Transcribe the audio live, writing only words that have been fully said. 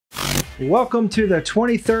Welcome to the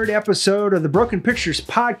 23rd episode of the Broken Pictures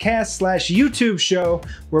podcast / YouTube show,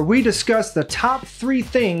 where we discuss the top 3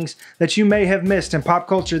 things that you may have missed in pop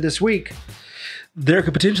culture this week. There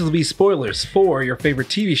could potentially be spoilers for your favorite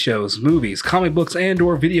TV shows, movies, comic books, and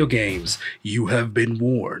or video games. You have been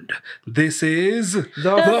warned. This is the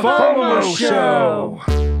FOMO Show.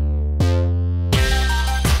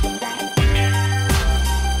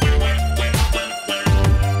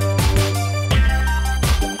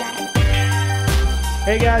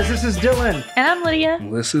 Hey guys, this is Dylan. And I'm Lydia.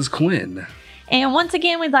 This is Quin. And once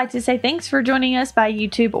again, we'd like to say thanks for joining us by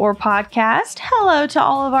YouTube or podcast. Hello to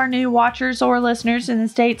all of our new watchers or listeners in the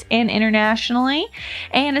States and internationally.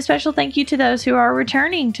 And a special thank you to those who are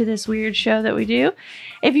returning to this weird show that we do.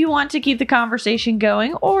 If you want to keep the conversation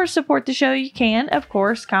going or support the show, you can, of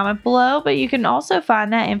course, comment below. But you can also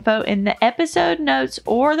find that info in the episode notes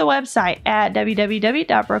or the website at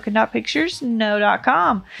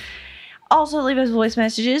www.broken.picturesno.com. Also, leave us voice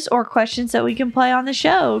messages or questions that we can play on the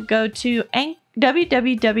show. Go to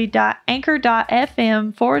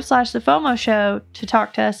www.anchor.fm/the FOMO Show to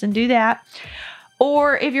talk to us and do that.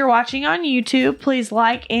 Or if you're watching on YouTube, please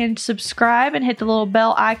like and subscribe and hit the little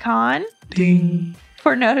bell icon. Ding.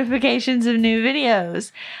 For notifications of new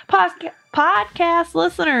videos. Podcast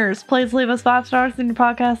listeners, please leave us 5 stars in your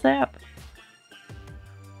podcast app.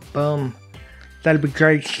 Boom. That'd be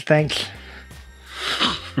great. Thanks.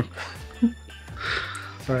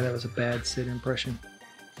 Sorry, that was a bad Sid impression.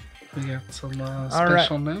 We got some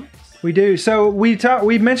special notes. We do. So we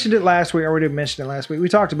mentioned it last week, or we didn't mention it last week. We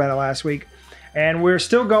talked about it last week, and we're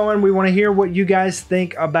still going. We want to hear what you guys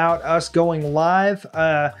think about us going live.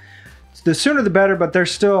 The sooner the better, but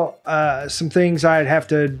there's still some things I'd have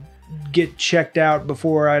to get checked out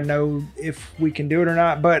before I know if we can do it or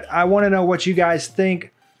not. But I want to know what you guys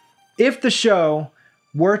think. If the show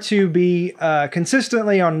were to be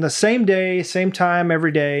consistently on the same day, same time,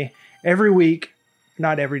 every day, every week,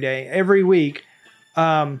 not every day, every week,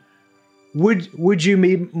 would you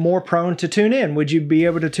be more prone to tune in? Would you be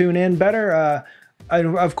able to tune in better?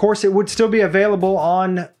 Of course, it would still be available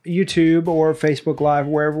on YouTube or Facebook Live,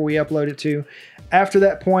 wherever we upload it to. After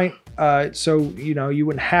that point, so you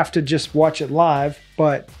wouldn't have to just watch it live,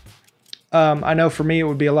 but I know for me it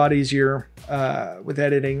would be a lot easier with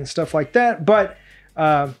editing and stuff like that. But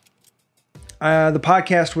the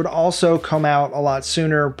podcast would also come out a lot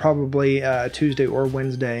sooner, probably Tuesday or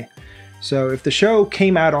Wednesday. So if the show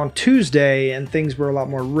came out on Tuesday and things were a lot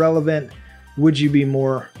more relevant, would you be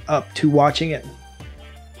more up to watching it?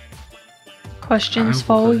 Questions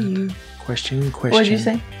for you. Question. What did you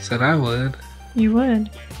say? Said I would. You would.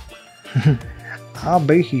 I'll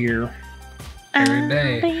be here. Every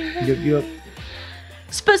day. Yep.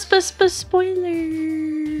 Spoiler.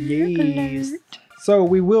 Yes. Alert. So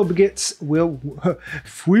we will begin. Will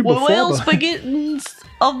begins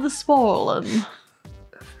of the spoiling.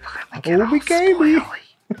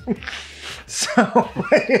 So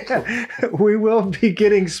we will be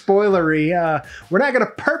getting spoilery. We're not going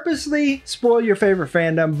to purposely spoil your favorite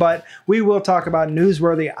fandom, but we will talk about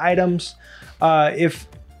newsworthy items. If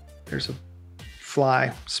there's a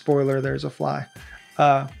fly, spoiler, there's a fly.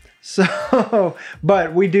 But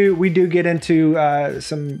we do get into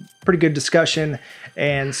some pretty good discussion,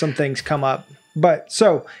 and some things come up. But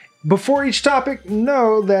so before each topic,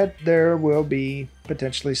 know that there will be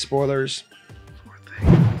potentially spoilers.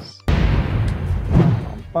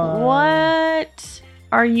 What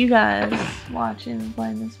are you guys watching and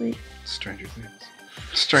playing this week? Stranger Things.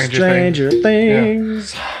 Stranger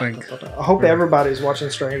Things. Yeah. I hope everybody's watching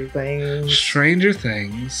Stranger Things. Stranger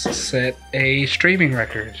Things set a streaming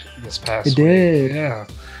record this past week. It did. Yeah.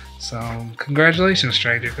 So congratulations,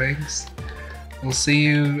 Stranger Things. We'll see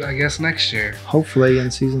you, I guess, next year. Hopefully in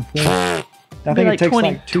season 4. I think it takes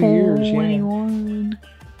like 2 years. 21.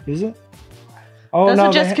 Yeah. Is it? Oh, that's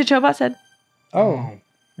what Jessica Chobot said. Oh.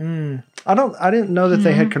 I didn't know that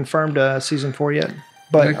they had confirmed season 4 yet.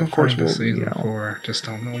 But of course, we'll season 4. Just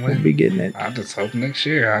don't know when. We'll be getting it. I just hope next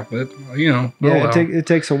year. But it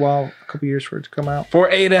takes a while, a couple years for it to come out. For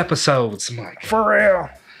 8 episodes, Mike. For real.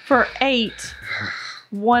 For 8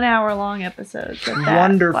 1-hour-long episodes.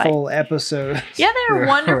 Wonderful episodes. Yeah, they're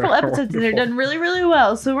wonderful episodes. They're done really, really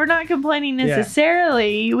well. So we're not complaining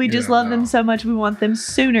necessarily. Yeah. We just love them so much. We want them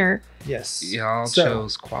sooner. Yes. Y'all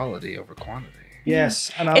chose quality over quantity. Yes,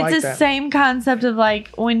 and I like that. It's the same concept of like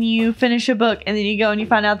when you finish a book and then you go and you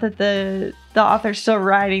find out that the author's still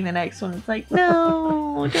writing the next one. It's like,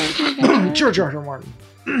 no, don't do that. George R. R. Martin.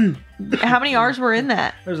 How many R's were in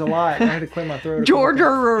that? There's a lot. I had to clear my throat. George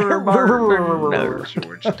R. R. Martin.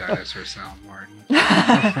 George Dinosaur Sound Martin.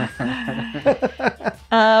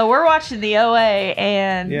 We're watching the OA,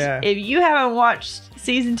 and Yeah. if you haven't watched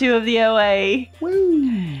season 2 of the OA,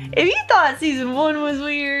 if you thought season 1 was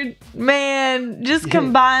weird, man, just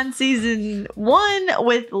combine season 1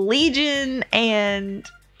 with Legion and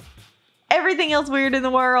everything else weird in the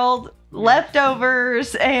world,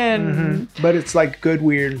 leftovers, and But it's like good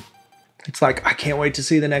weird. It's like, I can't wait to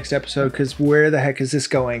see the next episode because where the heck is this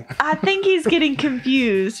going? I think he's getting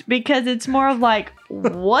confused because it's more of like,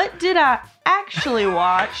 what did I actually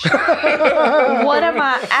watch? What am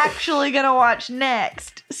I actually going to watch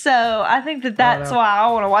next? So I think that's why I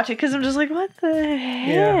want to watch it, because I'm just like, what the heck?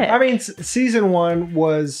 Yeah. I mean, season 1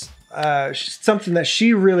 was something that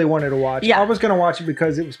she really wanted to watch. Yeah. I was going to watch it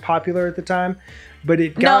because it was popular at the time, but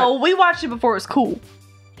it got... No, we watched it before it was cool.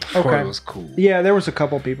 Before it was cool. Yeah, there was a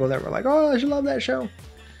couple people that were like, "Oh, I should love that show,"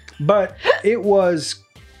 but it was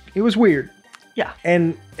weird. Yeah,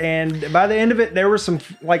 and by the end of it, there were some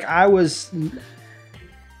like I was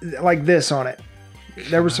like this on it.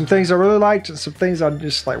 There were some things I really liked, and some things I'm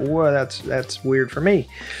just like, "Whoa, that's weird for me."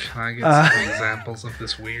 Can I get some examples of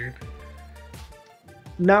this weird?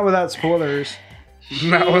 Not without spoilers.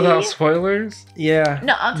 Not without spoilers. Yeah.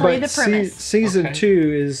 No, I'll tell you the premise. Season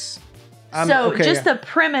 2 is. The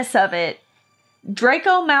premise of it,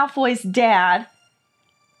 Draco Malfoy's dad,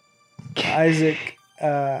 Isaac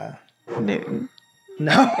Newton.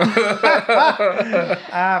 No.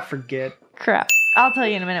 I forget. Crap. I'll tell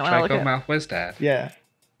you in a minute when I look Draco it up. Malfoy's dad. Yeah.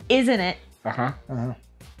 Isn't it? Uh-huh.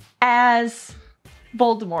 As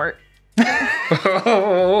Voldemort.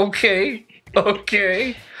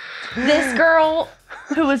 Okay. This girl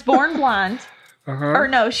who was born blind, or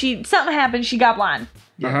no, something happened, she got blind.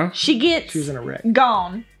 She gets She was in a wreck.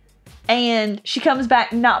 gone, and she comes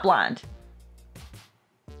back not blind,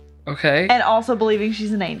 Okay. and also believing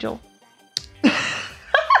she's an angel.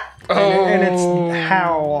 And it's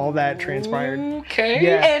how all that transpired. Okay.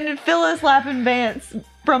 Yeah. And Phyllis Lappin Vance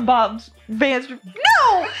from Bob's Vance. No,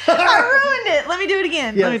 I ruined it. Let me do it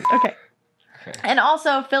again. Yes. Okay. And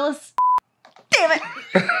also Phyllis. Damn it.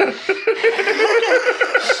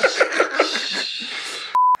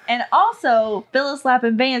 And also, Phyllis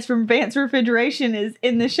Lappin Vance from Vance Refrigeration is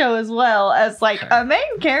in the show as well as like a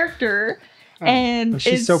main character. And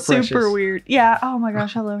she's it's so super precious. weird. Yeah. Oh my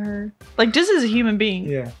gosh, I love her. Like, just as a human being.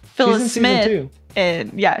 Yeah. Phyllis She's in season Smith. 2.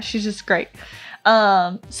 And yeah, she's just great.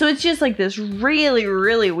 So it's just like this really,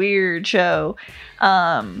 really weird show.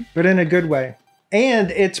 But in a good way.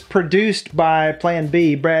 And it's produced by Plan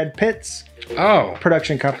B, Brad Pitt's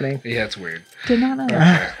production company. Yeah, it's weird. Did not know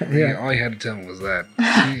that. Yeah. All you had to tell him was that.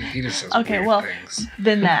 He just says Okay, weird well, things.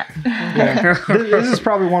 then that. Yeah. This is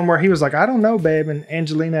probably one where he was like, I don't know, babe. And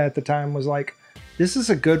Angelina at the time was like, this is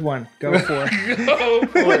a good one. Go for it.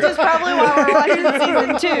 Which is probably why we're watching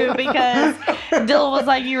season 2, because Dylan was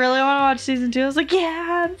like, you really want to watch season 2? I was like,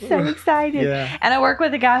 yeah, I'm so excited. Yeah. And I work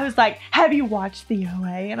with a guy who's like, have you watched the OA?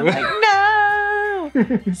 And I'm like, no.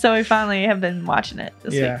 So we finally have been watching it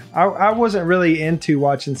this week. I wasn't really into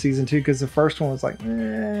watching season 2 because the first one was like,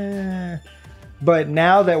 eh. But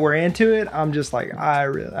now that we're into it, I'm just like,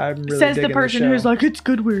 I'm really Says the digging person show. who's like, it's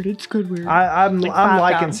good weird. I'm Like I'm 5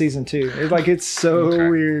 liking times. season 2. It's so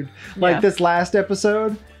weird. Like Yeah. this last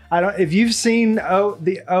episode, if you've seen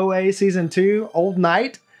the OA season 2, Old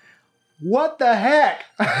Night, what the heck?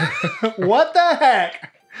 What the heck?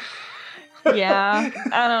 Yeah,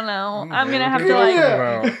 I don't know. I'm gonna have to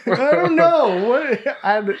Yeah. like. I don't know.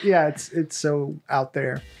 It's so out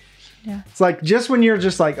there. Yeah. It's like just when you're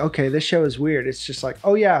just like, okay, this show is weird. It's just like,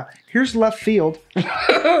 oh yeah, here's left field.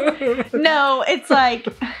 No, it's like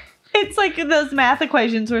those math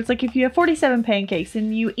equations where it's like if you have 47 pancakes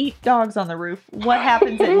and you eat dogs on the roof, what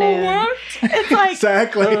happens at noon? What? It's like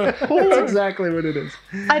Exactly. That's exactly what it is.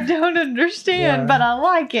 I don't understand, Yeah. but I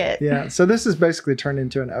like it. Yeah. So this is basically turned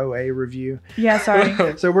into an OA review. Yeah,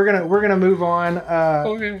 sorry. So we're gonna move on.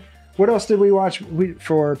 Okay. What else did we watch?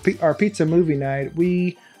 For our pizza movie night,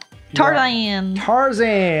 Tarzan.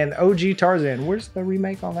 Tarzan, OG Tarzan. Where's the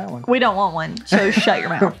remake on that one? We don't want one, so shut your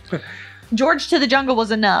mouth. George to the Jungle was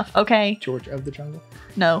enough, okay? George of the Jungle.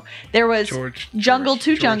 No, there was Jungle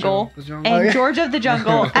to Jungle and George of the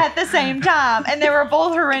Jungle at the same time, and they were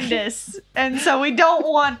both horrendous, and so we don't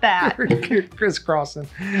want that. Crisscrossing.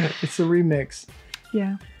 It's a remix.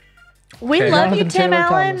 Yeah. We Okay. love Jonathan you, Tim Taylor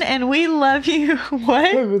Allen, Thomas. and we love you.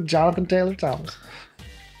 What? With Jonathan Taylor Thomas.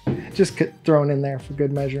 Just thrown in there for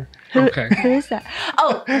good measure. Okay. Who is that?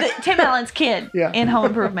 Oh, Tim Allen's kid Yeah. in Home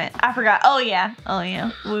Improvement. I forgot. Oh, yeah.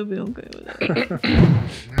 We'll be okay with it.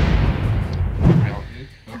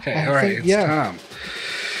 Okay. I All right. think- It's yeah. time.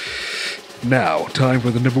 Now, time for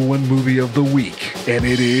the #1 movie of the week, and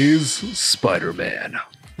it is Spider-Man: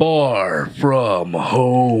 Far From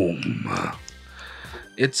Home.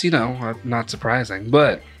 It's, not surprising,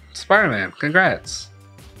 but Spider-Man, congrats.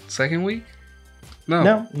 Second week?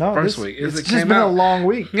 No, first week. It's just been a long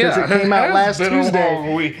week because it came out last Tuesday. A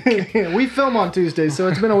long week. We film on Tuesdays, so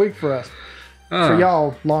it's been a week for us. For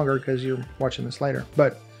y'all, longer because you're watching this later.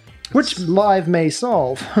 But which live may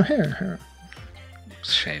solve.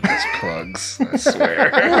 Shameless plugs, I swear.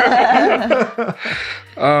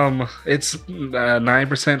 It's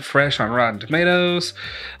 9% fresh on Rotten Tomatoes.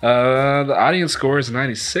 The audience score is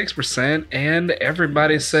 96%, and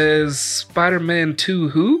everybody says Spider-Man 2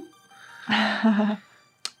 who?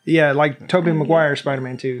 Yeah, like Tobey Maguire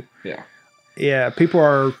Spider-Man 2. Yeah. Yeah, people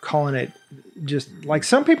are calling it just like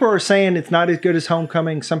some people are saying it's not as good as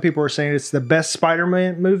Homecoming. Some people are saying it's the best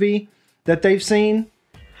Spider-Man movie that they've seen.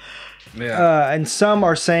 Yeah. And some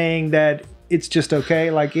are saying that it's just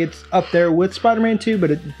okay. Like it's up there with Spider-Man 2,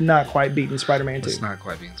 but it's not quite beating Spider-Man 2. It's not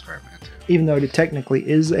quite beating Spider-Man 2. Even though it technically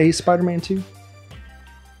is a Spider-Man 2.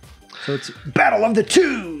 So it's Battle of the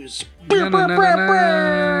Twos. Treat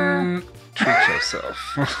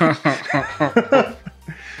yourself.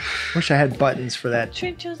 Wish I had buttons for that.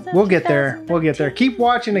 Treat yourself. We'll get there. We'll get there. Keep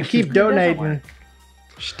watching and keep donating.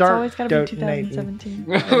 Start It's always got to be donating.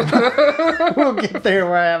 2017. We'll get there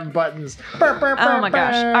where I have buttons. Oh my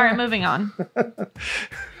gosh. All right, moving on.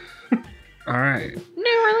 All right.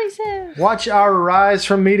 New releases. Watch our rise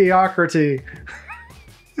from mediocrity.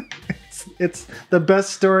 It's the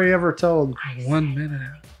best story ever told. 1 minute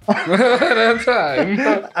at a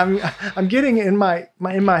time. I'm getting in my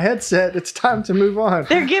headset. It's time to move on.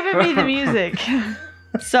 They're giving me the music.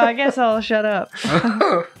 So I guess I'll shut up.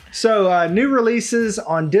 So new releases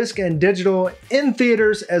on disc and digital in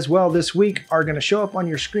theaters as well this week are going to show up on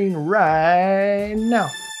your screen right now.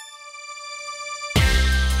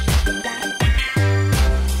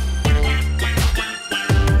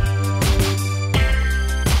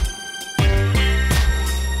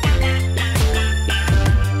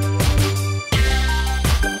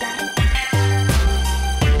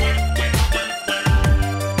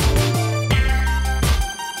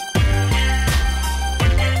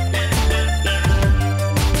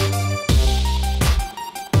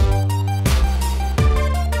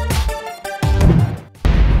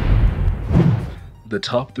 The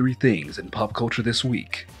top 3 things in pop culture this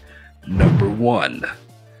week. #1.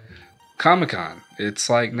 Comic-Con. It's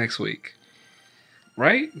like next week.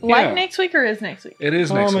 Right? Like next week or is next week? It is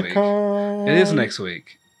next week. It is next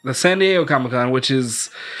week. The San Diego Comic-Con, which is...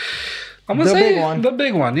 I'm gonna say big one. The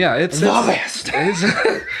big one, yeah. It's the best.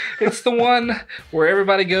 It's the one where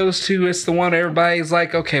everybody goes to. It's the one everybody's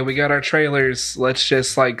like, okay, we got our trailers. Let's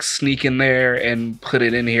just like sneak in there and put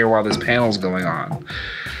it in here while this panel's going on.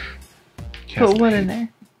 Put what in there?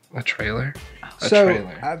 A trailer.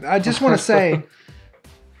 I just want to say,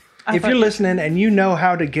 if you're listening and you know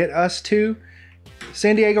how to get us to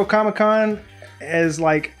San Diego Comic-Con as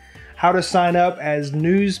like how to sign up as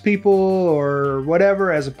news people or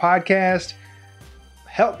whatever as a podcast,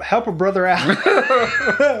 help a brother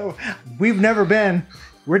out. We've never been.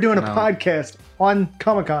 We're doing a podcast on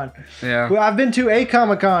Comic-Con. Yeah. Well, I've been to a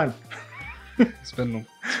Comic-Con. It's been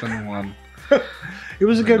one. It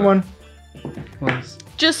was a good one.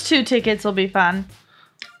 Just 2 tickets will be fine.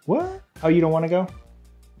 What? Oh, you don't want to go?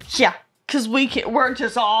 Yeah, because we're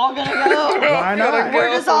just all gonna go. Why not?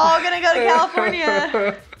 We're just all gonna go to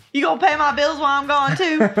California. You gonna pay my bills while I'm gone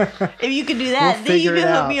too? If you can do that, We'll then you figure can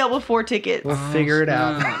it hook out. me up with 4 tickets. We'll figure it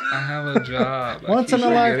out. I have a job. Once in a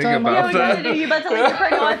lifetime. Yeah, we got to do. You about to leave your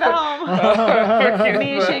pregnant wife at home.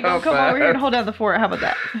 Me and Shane gonna come over here and hold down the fort. How about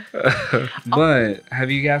that? But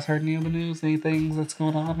have you guys heard any of the news? Anything that's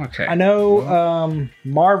going on? Okay. I know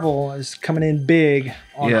Marvel is coming in big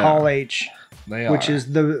on Hall H. They are. Which is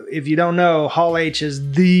if you don't know, Hall H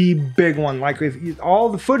is the big one. Like all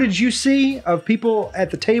the footage you see of people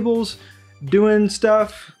at the tables doing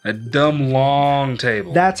stuff, a dumb long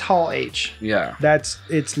table. that's Hall H. Yeah.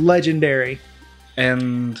 It's legendary.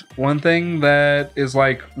 And one thing that is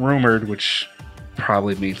like rumored, which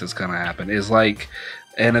probably means it's gonna happen, is like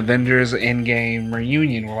an Avengers Endgame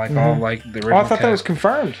reunion where like all like the original Oh, I thought that was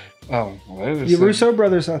confirmed. Oh, well, The Russo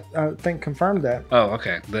brothers, I think, confirmed that. Oh,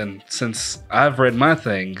 okay. Then since I've read my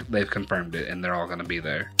thing, they've confirmed it, and they're all gonna be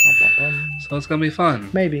there. So it's gonna be fun.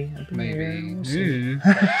 Maybe. Maybe. We'll see.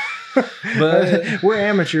 But we're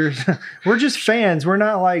amateurs. We're just fans. We're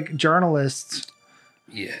not like journalists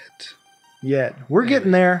yet. We're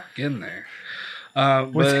getting there. Getting there.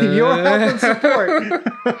 With your help and support.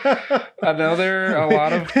 I know there are a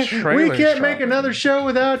lot of trailers. We can't make another show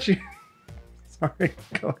without you. Sorry,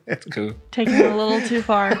 go ahead. Cool. Taking it a little too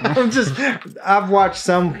far. I've watched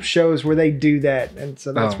some shows where they do that, and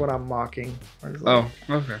so that's Oh. what I'm mocking. Oh,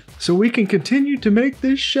 okay. So we can continue to make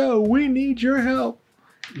this show. We need your help.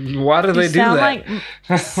 Why do they You do sound that?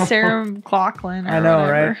 like Sarah McLachlan. Or I know,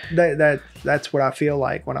 whatever. right? That's what I feel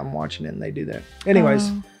like when I'm watching it and they do that. Anyways,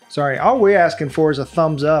 Oh. sorry. All we're asking for is a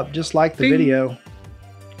thumbs up, just like the Ding. video.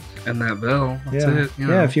 And that bell. That's Yeah, it. You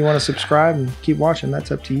know. yeah. If you want to subscribe and keep watching,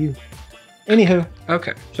 that's up to you. Anywho,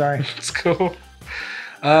 Okay. sorry. It's cool.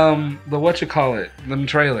 The them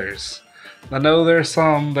trailers. I know there's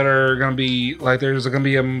some that are gonna be like there's gonna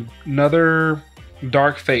be another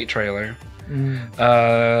Dark Fate trailer.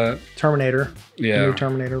 Terminator. Yeah. New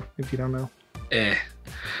Terminator, if you don't know.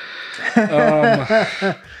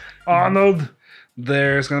 Arnold.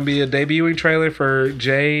 There's gonna be a debuting trailer for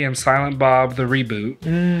Jay and Silent Bob the reboot,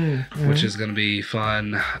 which is gonna be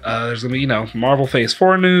fun. There's gonna be Marvel Phase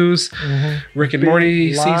 4 news, Rick and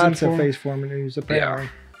Morty season Lots 4. of Phase 4 news, apparently.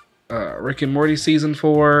 Rick and Morty season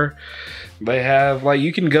 4. They have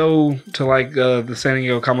you can go to the San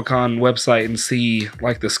Diego Comic-Con website and see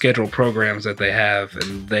the scheduled programs that they have,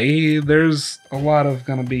 and there's a lot of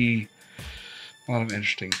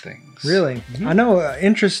interesting things. Really? I know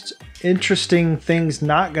interesting things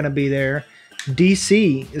not going to be there.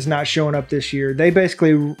 DC is not showing up this year. They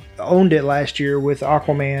basically owned it last year with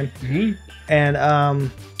Aquaman.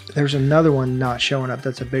 And there's another one not showing up.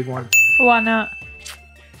 That's a big one. Why not?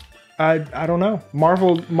 I don't know.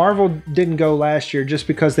 Marvel didn't go last year just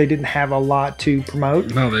because they didn't have a lot to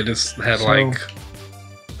promote. No, they just had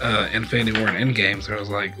Infinity War and Endgame. So I was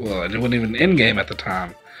like, well, it wasn't even Endgame at the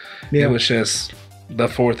time. Yeah. It was just the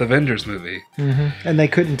fourth Avengers movie. And they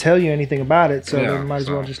couldn't tell you anything about it, so Yeah, they might as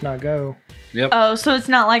well so- just not go. Yep. Oh, so it's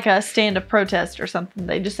not like a stand of protest or something.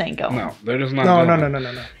 They just ain't going. No, they're just not.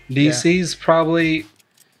 No. DC's probably.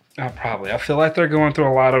 I feel like they're going through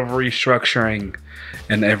a lot of restructuring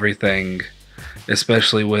and everything,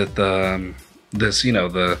 especially with this,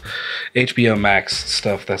 the HBO Max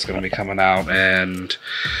stuff that's going to be coming out, and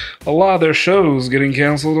a lot of their shows getting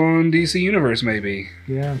canceled on DC Universe, maybe.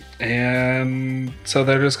 Yeah. And so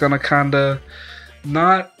they're just going to kind of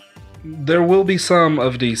not. There will be some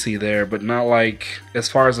of DC there, but not as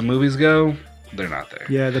far as the movies go. They're not there.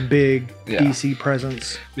 Yeah, the big Yeah. DC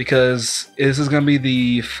presence. Because this is going to be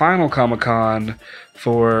the final Comic-Con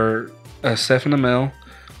for Stephen Amell,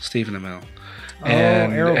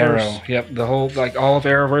 and Arrowverse. Arrow. Yep, the whole all of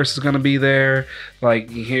Arrowverse is going to be there.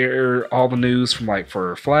 You hear all the news from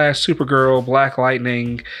for Flash, Supergirl, Black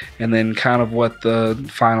Lightning, and then kind of what the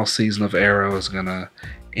final season of Arrow is going to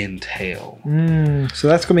entail. So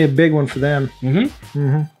that's going to be a big one for them.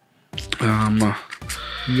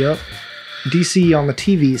 Yep. DC on the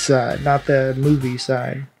TV side, not the movie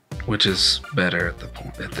side. Which is better at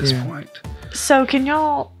this point. So can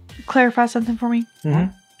y'all clarify something for me?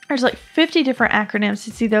 There's 50 different acronyms.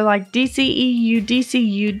 It's either DCEU,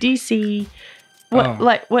 DCU, DC. What's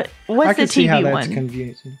I can the see how TV that's one?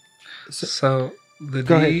 confusing. So the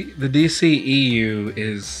Go ahead. the DCEU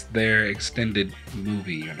is their extended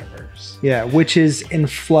movie universe. Yeah, which is in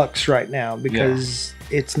flux right now because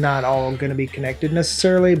it's not all going to be connected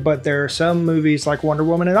necessarily, but there are some movies like Wonder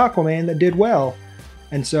Woman and Aquaman that did well.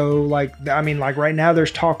 And so, right now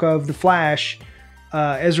there's talk of The Flash.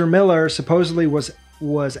 Ezra Miller supposedly was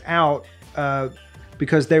out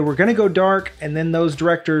because they were going to go dark, and then those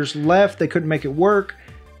directors left. They couldn't make it work.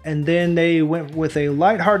 And then they went with a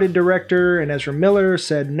lighthearted director, and Ezra Miller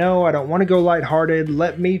said, no, I don't want to go lighthearted.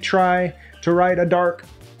 Let me try to write a dark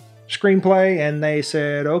screenplay. And they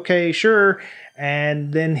said, okay, sure.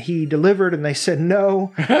 And then he delivered, and they said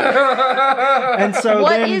no. And so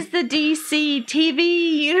What is the DC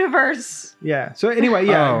TV universe? Yeah. So anyway,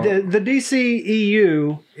 the DC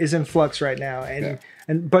EU is in flux right now,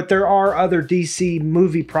 but there are other DC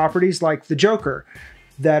movie properties like the Joker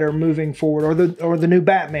that are moving forward, or the new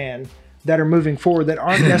Batman that are moving forward that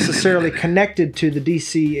aren't necessarily connected to the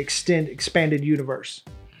DC expanded universe.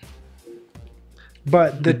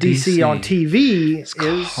 But the DC on TV is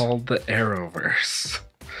called the Arrowverse.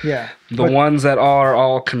 Yeah. The ones that are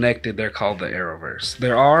all connected, they're called the Arrowverse.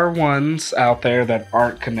 There are ones out there that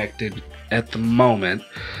aren't connected at the moment,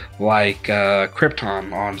 like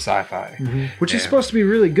Krypton on Sci-Fi. Which is supposed to be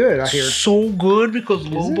really good, I hear. So good because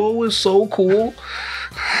Lobo is so cool.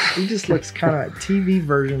 He just looks kind of TV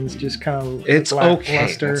versions, just kind of It's okay.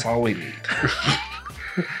 lackluster. That's all we need.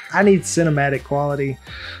 I need cinematic quality.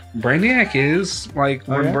 Brainiac is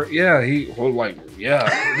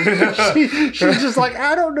She's just like,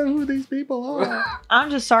 I don't know who these people are.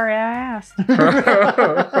 I'm just sorry I asked.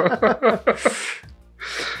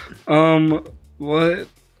 What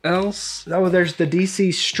else? Oh, there's the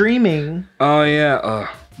DC streaming. Oh yeah,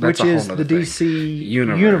 that's which is the DC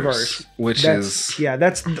universe.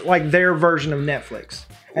 That's like their version of Netflix.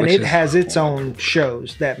 And it has its own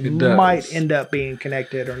shows that might end up being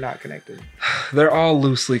connected or not connected. They're all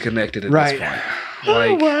loosely connected at this point.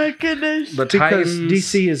 Oh my goodness. The because Titans,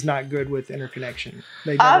 DC is not good with interconnection.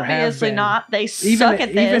 They never Obviously have been. not. They suck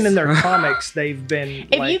at this. Even in their comics, they've been.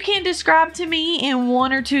 If you can't describe to me in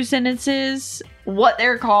 1 or 2 sentences what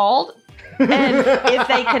they're called, and if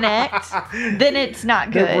they connect, then it's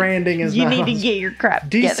not good. Their branding is You not need to get your crap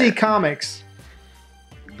DC together. Comics.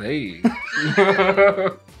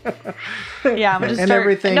 Yeah, I'm just and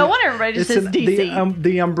everything. No wonder everybody just says DC.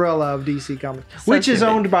 The umbrella of DC Comics, So which is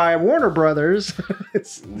stupid. owned by Warner Brothers.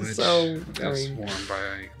 that's worn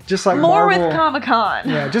by. Just like More Marvel, with Comic-Con.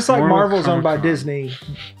 Yeah, just like More with Marvel's owned by Comic-Con. Disney,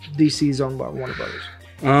 DC's owned by Warner Brothers.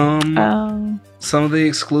 Some of the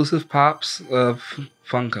exclusive pops of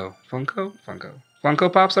Funko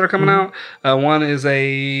Pops that are coming out. One is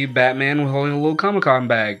a Batman holding a little Comic-Con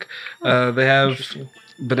bag. They have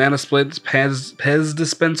banana splits, Pez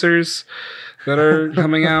dispensers that are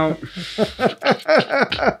coming out.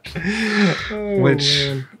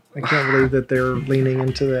 Man. I can't believe that they're leaning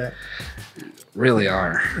into that. Really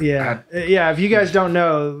are. Yeah. If you guys don't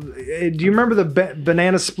know, do you remember the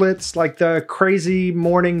banana splits? Like the crazy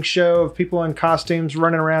morning show of people in costumes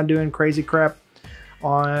running around doing crazy crap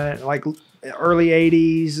on like early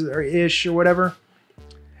 80s or ish or whatever.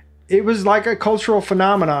 It was like a cultural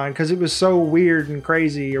phenomenon because it was so weird and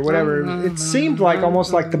crazy or whatever. It seemed like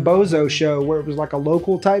almost like the Bozo show where it was like a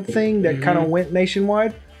local type thing that kind of went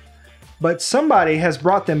nationwide. But somebody has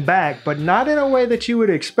brought them back, but not in a way that you would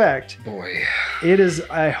expect. Boy. It is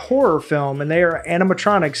a horror film, and they are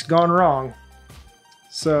animatronics gone wrong.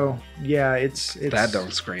 So, yeah, it's That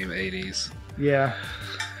don't scream 80s. Yeah.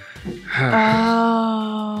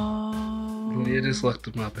 Oh. Lydia just looked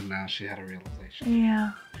them up and now she had a realization.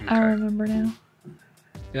 Yeah, I remember now.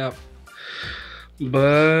 Yep.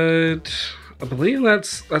 But I believe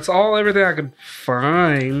that's everything I could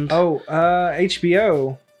find. Oh,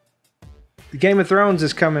 HBO. The Game of Thrones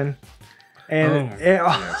is coming, and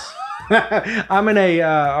yes. I'm in a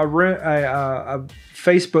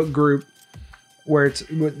Facebook group where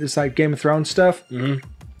it's like Game of Thrones stuff,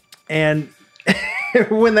 and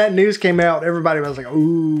when that news came out, everybody was like,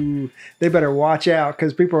 "Ooh, they better watch out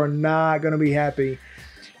because people are not going to be happy."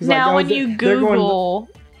 It's Now, like, when you Google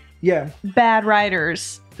bad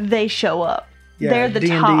writers, they show up. They're the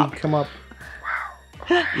D&D top. come up.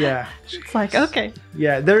 Yeah. It's like, okay.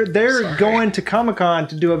 Yeah, they're going to Comic-Con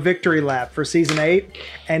to do a victory lap for season 8,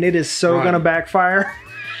 and it is so going to backfire.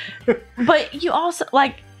 But you also,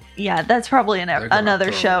 that's probably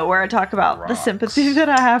another show where I talk about the sympathy that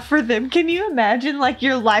I have for them. Can you imagine,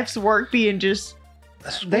 your life's work being just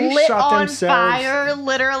lit on fire,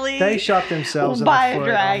 literally? They shot themselves by in the a foot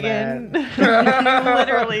dragon.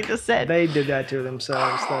 Literally just said. They did that to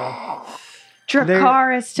themselves, though.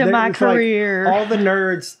 Dracarys to my career. All the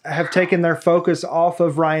nerds have taken their focus off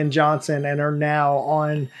of Rian Johnson and are now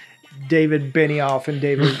on David Benioff and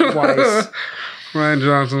David Weiss. Rian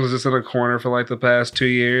Johnson was just in a corner for the past 2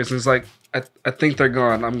 years. And it's like, I think they're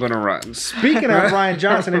gone. I'm going to run. Speaking of Rian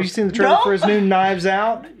Johnson, have you seen the trailer for his new Knives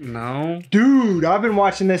Out? No. Dude, I've been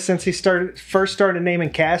watching this since he first started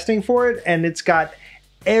naming casting for it. And it's got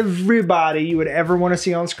everybody you would ever want to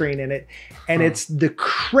see on screen in it. And it's the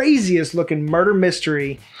craziest looking murder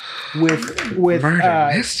mystery with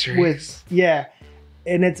murder mysteries.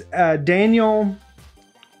 And it's Daniel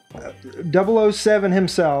 007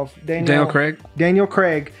 himself, Daniel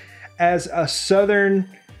Craig as a Southern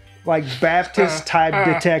Baptist type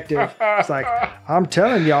detective. It's like, I'm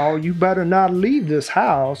telling y'all, you better not leave this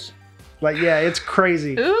house. It's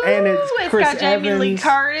crazy. Ooh, and it's Chris got Jamie Evans. Lee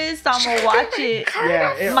Curtis. I'm gonna watch it.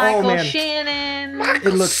 Yeah, Michael Shannon.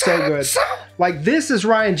 It looks so good. This is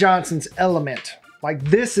Rian Johnson's element.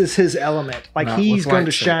 This is his element. He's going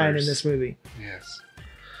to shine in this movie. Yes.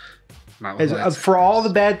 For all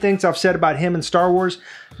the bad things I've said about him in Star Wars,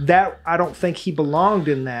 that I don't think he belonged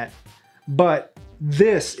in that. But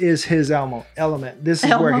this is his element. This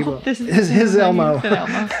is where he belongs. This is his Elmo.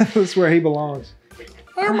 This is where he belongs.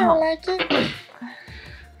 Elmo like it.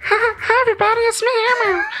 Hi everybody, it's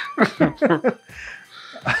me, Elmo.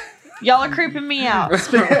 Y'all are creeping me out.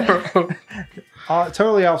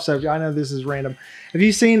 Totally off subject. I know this is random. Have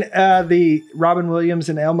you seen the Robin Williams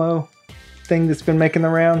and Elmo thing that's been making the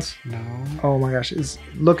rounds? No. Oh my gosh.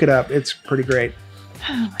 Look it up. It's pretty great.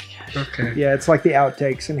 Oh my gosh. Okay. Yeah, it's like the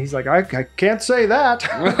outtakes, and he's like, I can't say that.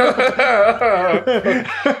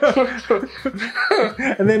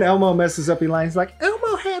 And then Elmo messes up. He's like,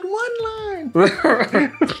 Elmo had one line.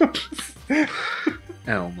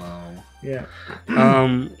 Elmo. Yeah.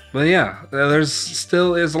 But yeah, there's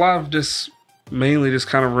a lot of just mainly just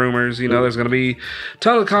kind of rumors. You know, there's going to be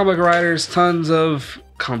tons of comic book writers, tons of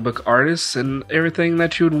comic book artists, and everything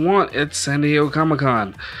that you would want at San Diego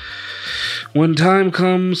Comic-Con. When time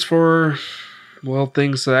comes for, well,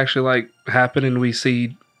 things to actually like happen and we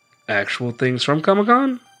see actual things from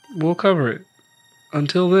Comic-Con, we'll cover it.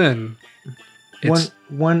 Until then,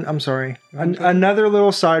 I'm sorry. Another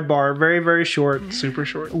little sidebar, very, very short. Super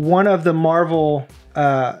short. One of the Marvel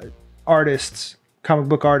artists, comic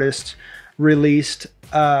book artists, released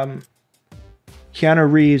Keanu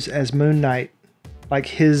Reeves as Moon Knight, like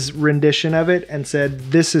his rendition of it, and said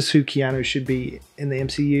this is who Keanu should be in the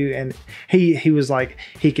MCU. And he was like,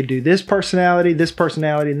 he could do this personality, and this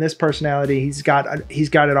personality. He's got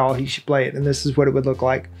it all. He should play it, and this is what it would look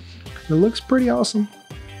like. It looks pretty awesome.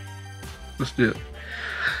 Let's do it.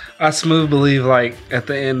 I smooth believe, like, at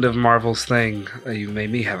the end of Marvel's thing, you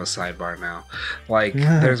made me have a sidebar now. Like,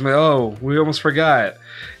 we almost forgot.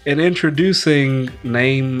 In introducing,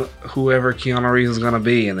 name whoever Keanu Reeves is going to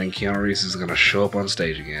be, and then Keanu Reeves is going to show up on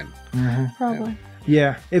stage again. Mm-hmm. Probably.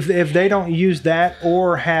 Yeah. If they don't use that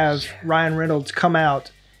or have Ryan Reynolds come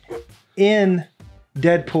out in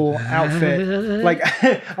Deadpool outfit, like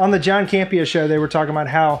on the John Campea show, they were talking about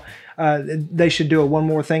how they should do a one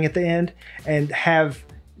more thing at the end and have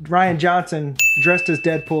Ryan Johnson dressed as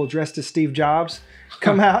Deadpool, dressed as Steve Jobs,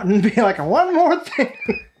 come out and be like, one more thing.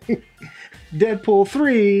 Deadpool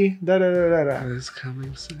 3, Is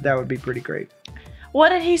coming soon. That would be pretty great. What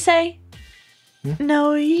did he say?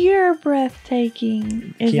 No, you're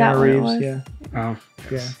breathtaking. Is that what it was? Yeah. Oh,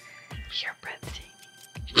 yes. You're breathtaking.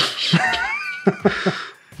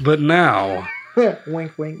 But now,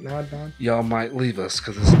 Wink, wink, nod, nod. y'all might leave us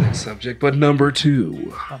because it's the next subject. But number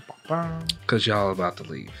 2, because y'all about to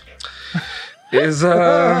leave, is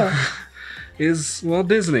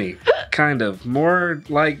Disney. Kind of. More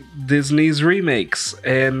like Disney's remakes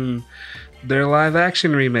and their live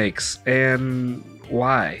action remakes. And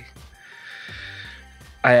why?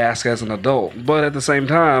 I ask as an adult. But at the same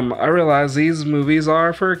time, I realize these movies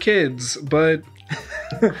are for kids. But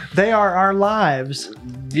they are our lives.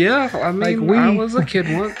 yeah, I mean, Like I was a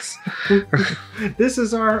kid once. This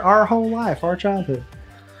is our whole life, our childhood.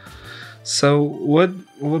 So, what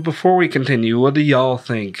before we continue, what do y'all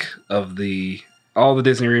think of all the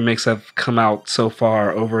Disney remakes that have come out so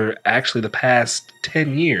far over actually the past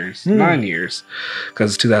 10 years, 9 years?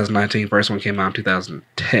 Because 2019, first one came out in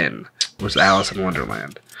 2010, was Alice in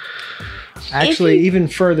Wonderland. Actually, even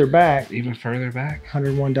further back. Even further back?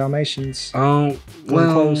 101 Dalmatians. Oh,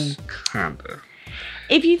 well, close. kinda.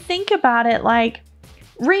 If you think about it, like,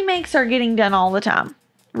 remakes are getting done all the time.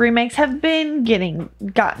 Remakes have been getting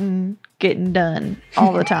done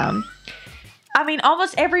all the time. I mean,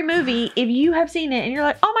 almost every movie, if you have seen it and you're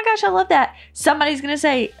like, oh my gosh, I love that, somebody's going to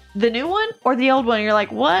say the new one or the old one. And you're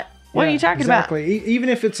like, what? What are you talking about? Even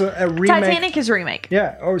if it's a remake. Titanic is a remake.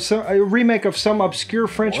 Yeah, or a remake of some obscure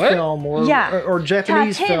French film or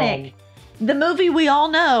Japanese Titanic, film. the movie we all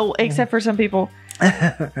know, except for some people,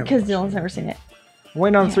 because Dylan's never seen it.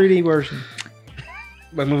 Waiting on the 3D version.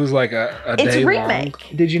 That movie's like a It's day a remake.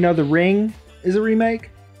 long. Did you know The Ring is a remake?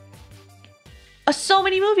 So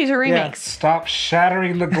many movies are remakes. Stop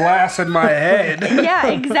shattering the glass in my head. Yeah,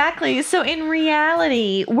 exactly. So in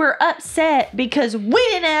reality, we're upset because we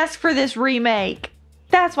didn't ask for this remake.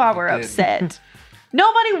 That's why we're upset.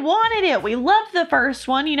 Nobody wanted it. We loved the first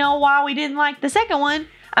one. You know why we didn't like the second one?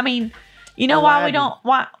 I mean, you know why we don't...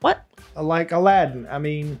 What? Like Aladdin. I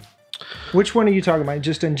mean, which one are you talking about?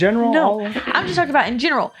 Just in general? No, I'm just talking about in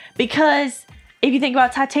general. Because if you think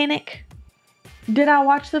about Titanic... Did I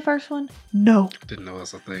watch the first one? No. Didn't know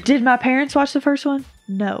that's a thing. Did my parents watch the first one?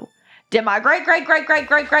 No. Did my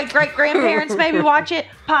great-great-great-great-great-great-great-grandparents maybe watch it?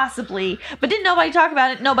 Possibly. But didn't nobody talk about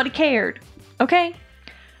it? Nobody cared. Okay?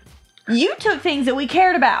 You took things that we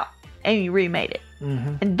cared about and you remade it.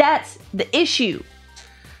 Mm-hmm. And that's the issue.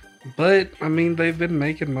 But, I mean, they've been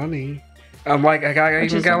making money. I'm like, I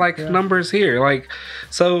even got numbers here. Like,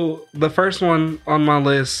 so the first one on my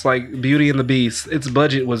list, like Beauty and the Beast, its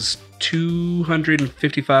budget was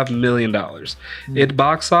 $255 million. Its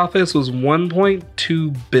box office was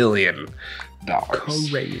 $1.2 billion.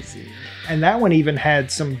 Crazy. And that one even had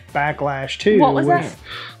some backlash too. What was that?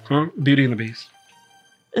 Beauty and the Beast.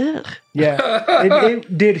 Ugh. Yeah,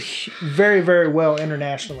 it did very, very well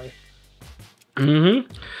internationally. Mm-hmm.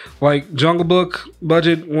 Like Jungle Book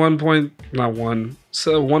budget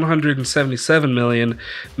 177 million,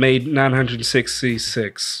 made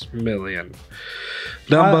 966 million.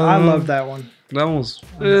 Dumbo, I love that one. That one was.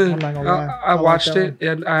 I'm not gonna lie. I like watched that it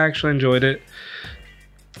and I actually enjoyed it.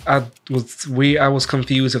 I was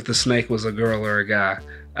confused if the snake was a girl or a guy.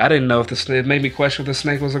 I didn't know if the snake. It made me question if the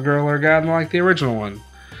snake was a girl or a guy, like the original one.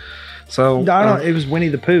 So I don't. It was Winnie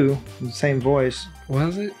the Pooh, the same voice.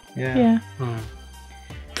 Was it? Yeah. Yeah. Oh.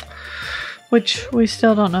 Which we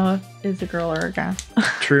still don't know if is a girl or a guy.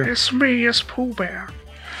 True. It's me, it's Pooh Bear.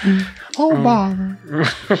 Oh, bother.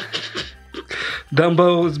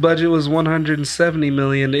 Dumbo's budget was $170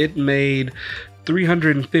 million. It made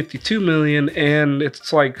 $352 million, and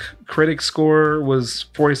its like critic score was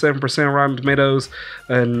 47% Rotten Tomatoes,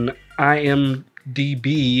 and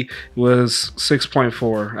IMDb was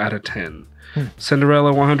 6.4 out of 10.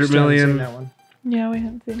 Cinderella, $100 Still haven't seen million. that one. Yeah, we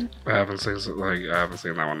haven't seen it. I haven't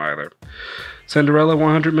seen that one either. Cinderella,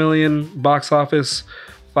 $100 million. Box office,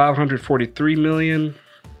 $543 million.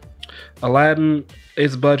 Aladdin,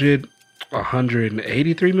 its budget,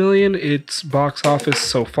 $183 million. Its box office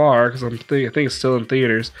so far, because I think it's still in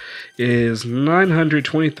theaters, is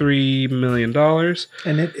 $923 million.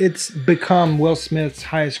 And it's become Will Smith's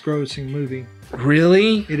highest grossing movie.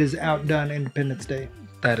 Really? It has outdone Independence Day.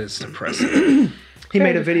 That is depressing. He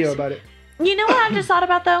made a video about it. You know what I just thought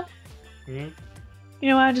about though? Hmm? You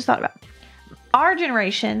know what I just thought about? Our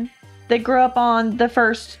generation that grew up on the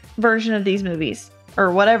first version of these movies,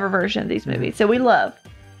 or whatever version of these movies that we love,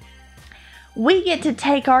 we get to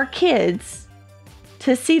take our kids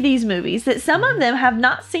to see these movies that some of them have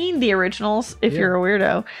not seen the originals, if you're a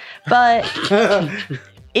weirdo. But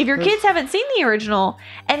if your kids haven't seen the original,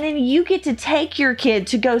 and then you get to take your kid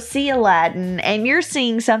to go see Aladdin, and you're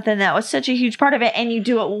seeing something that was such a huge part of it, and you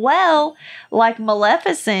do it well, like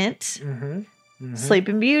Maleficent,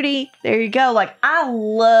 Sleeping Beauty, there you go. Like, I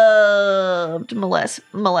loved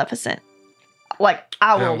Maleficent. Like,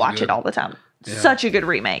 I will watch it all the time. Yeah. Such a good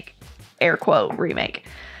remake. Air quote, remake.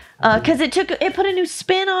 Because it put a new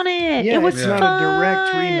spin on it. Yeah, it was it's fun. not a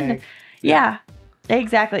direct remake. Yeah,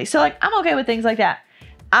 exactly. So, like, I'm okay with things like that.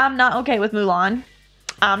 I'm not okay with Mulan.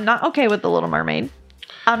 I'm not okay with The Little Mermaid.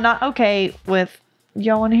 I'm not okay with...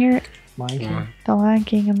 Y'all want to hear it? Lion King. The Lion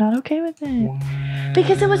King. I'm not okay with it.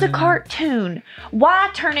 Because it was a cartoon. Why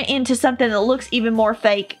turn it into something that looks even more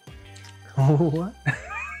fake? Oh, what?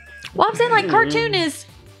 Well, I'm saying, like, cartoon is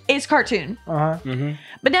cartoon. Uh-huh.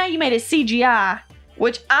 But now you made it CGI,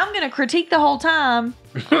 which I'm going to critique the whole time.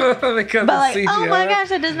 Because but like, CGI. Oh my gosh,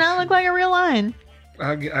 that does not look like a real lion.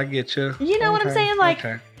 I get you. You know what I'm saying? Like,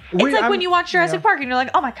 it's like when you watch Jurassic Park and you're like,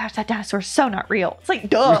 oh my gosh, that dinosaur's so not real. It's like,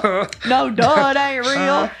 duh. No, duh, it ain't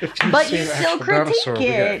real. But you still critique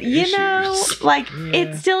it. You know? Like,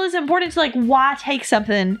 it still is important to, like, why take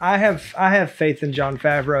something? I have faith in Jon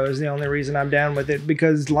Favreau is the only reason I'm down with it,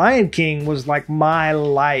 because Lion King was like my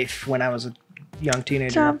life when I was a young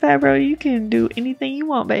teenager. Jon Favreau, you can do anything you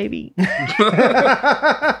want, baby.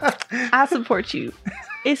 I support you.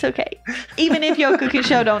 It's okay. Even if your cooking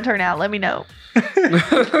show don't turn out, let me know.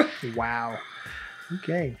 Wow.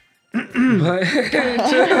 Okay. But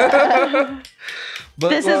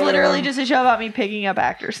this is literally just a show about me picking up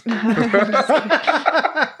actors. I'm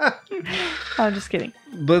just kidding.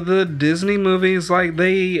 But the Disney movies, like,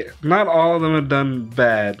 not all of them have done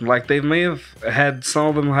bad. Like, they may have had some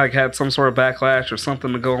of them like had some sort of backlash or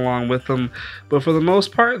something to go along with them, but for the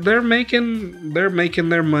most part, they're making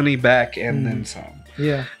their money back and then some.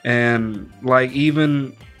 Yeah. And like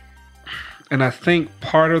and I think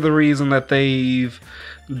part of the reason that they've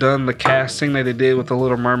done the casting that they did with The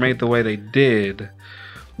Little Mermaid the way they did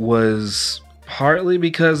was partly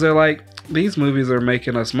because they're like, these movies are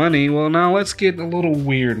making us money. Well, now let's get a little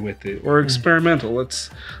weird with it, or experimental. Let's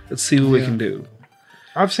see what we can do.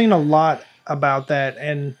 I've seen a lot about that,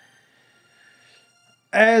 and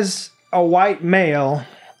as a white male,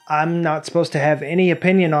 I'm not supposed to have any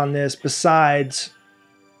opinion on this besides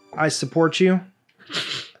I support you.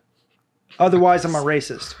 Otherwise, I'm a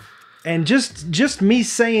racist. And just me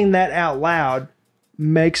saying that out loud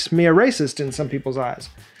makes me a racist in some people's eyes,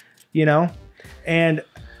 you know? And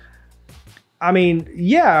I mean,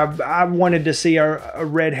 yeah, I wanted to see a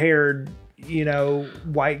red-haired, you know,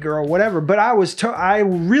 white girl, whatever. But I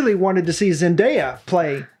really wanted to see Zendaya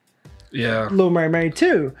play Little Mermaid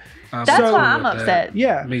too. That's why I'm upset.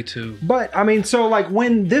 Yeah. Me too. But, I mean, so, like,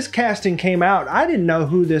 when this casting came out, I didn't know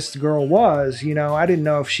who this girl was, you know? I didn't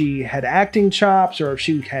know if she had acting chops or if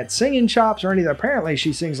she had singing chops or anything. Apparently,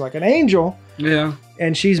 she sings like an angel. Yeah.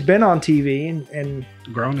 And she's been on TV and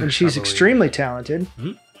she's extremely talented.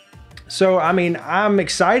 Mm-hmm. So, I mean, I'm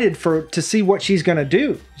excited to see what she's going to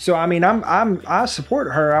do. So, I mean, I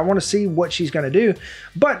support her. I want to see what she's going to do.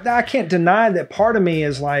 But I can't deny that part of me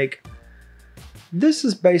is like, this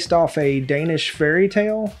is based off a Danish fairy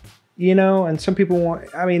tale, you know, and some people want,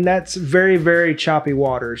 I mean, that's very, very choppy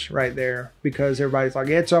waters right there, because everybody's like,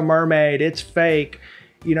 it's a mermaid, it's fake.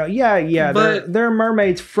 You know, yeah, But there are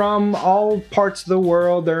mermaids from all parts of the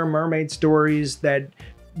world. There are mermaid stories that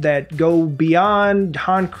go beyond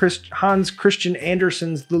Hans Christian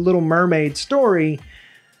Andersen's The Little Mermaid story.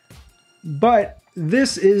 But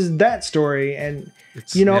this is that story, and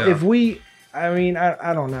you know, if we, I mean,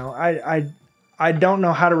 I don't know, I don't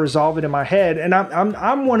know how to resolve it in my head, and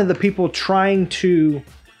I'm one of the people trying to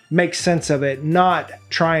make sense of it, not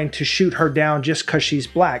trying to shoot her down just because she's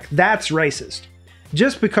black. That's racist.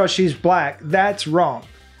 Just because she's black, that's wrong.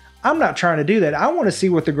 I'm not trying to do that. I want to see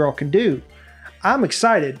what the girl can do. I'm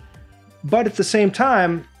excited, but at the same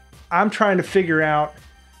time, I'm trying to figure out,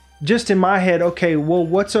 just in my head, okay, well,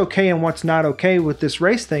 what's okay and what's not okay with this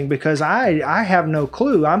race thing, because I have no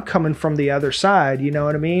clue. I'm coming from the other side, you know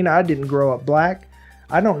what I mean? I didn't grow up black.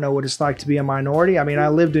 I don't know what it's like to be a minority. I mean, I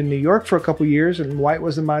lived in New York for a couple years and white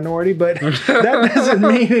was a minority, but that doesn't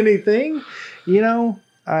mean anything, you know?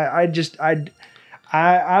 I'm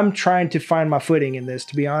trying to find my footing in this,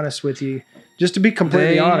 to be honest with you. Just to be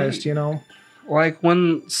completely honest, you know? Like,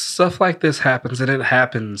 when stuff like this happens, and it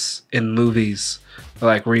happens in movies,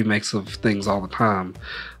 like remakes of things all the time.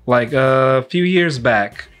 Like a few years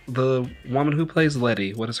back, the woman who plays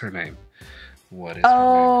Letty, what is her name? What is her name?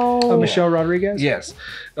 Oh, Michelle Rodriguez? Yes.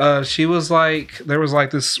 She was like, there was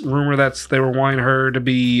like this rumor that they were wanting her to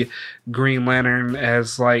be Green Lantern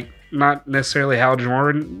as like, not necessarily Hal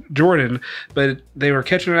Jordan, but they were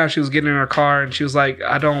catching her out. She was getting in her car and she was like,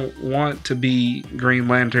 I don't want to be Green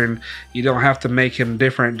Lantern. You don't have to make him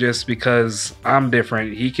different just because I'm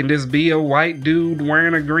different. He can just be a white dude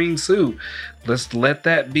wearing a green suit. Let's let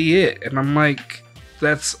that be it. And I'm like,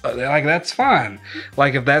 that's fine.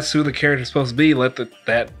 Like, if that's who the character's supposed to be,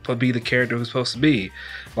 that be the character who's supposed to be.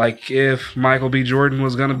 Like, if Michael B. Jordan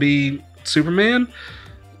was going to be Superman,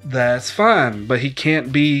 that's fine. But he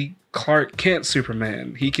can't be Clark Kent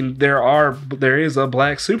Superman. He can. There is a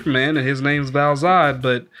black Superman, and his name's Val-Zod.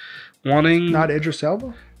 But wanting not Idris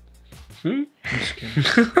Elba. I'm just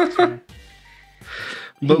kidding.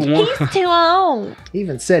 But he's too old. He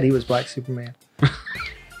even said he was Black Superman.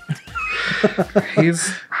 He's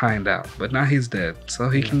Hideout, but now he's dead, so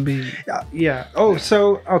he can be. Yeah. Oh,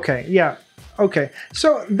 so okay. Yeah. Okay.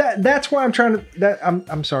 So that's why I'm trying to.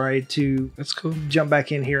 I'm sorry to. That's cool. Jump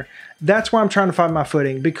back in here. That's why I'm trying to find my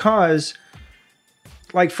footing, because,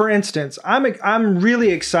 like, for instance, I'm really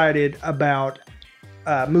excited about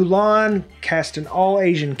Mulan, cast an all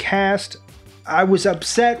Asian cast. I was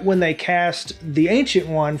upset when they cast the Ancient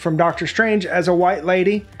One from Doctor Strange as a white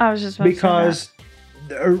lady. I was just about because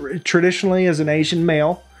traditionally as an Asian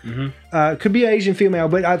male, could be an Asian female,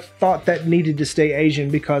 but I thought that needed to stay Asian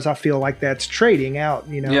because I feel like that's trading out,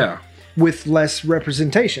 you know, with less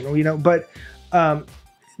representation, you know. But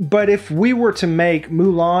if we were to make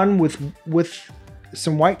Mulan with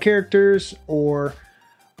some white characters or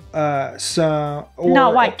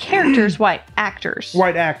not white characters, white actors.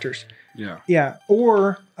 White actors. Yeah. Yeah.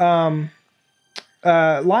 Or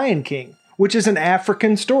Lion King, which is an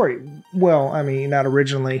African story. Well, I mean, not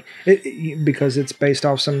originally, because it's based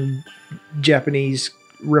off some Japanese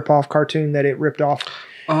rip-off cartoon that it ripped off.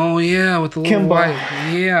 Oh, yeah, with the little Kimba. white.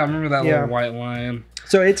 Yeah, I remember that little white lion.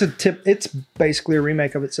 So it's basically a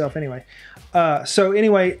remake of itself anyway. So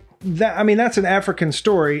anyway, that's an African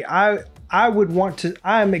story. I'm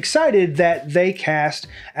excited that they cast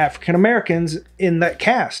African Americans in that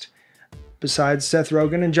cast, besides Seth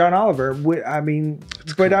Rogen and John Oliver. The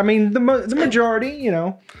majority, you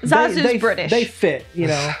know, Zazu's British. They fit, you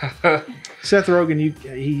know. Seth Rogen,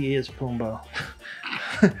 he is Pumbaa.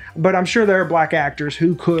 But I'm sure there are black actors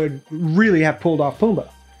who could really have pulled off Pumbaa.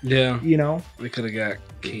 Yeah. You know? We could have got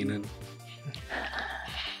Keenan.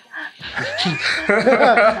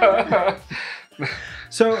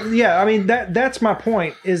 So, yeah, I mean, that's my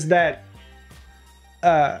point, is that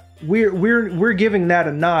we're giving that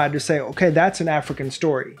a nod to say, okay, that's an African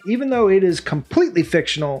story, even though it is completely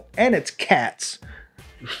fictional and it's cats.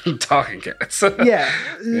 Talking cats. Yeah.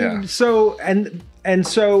 So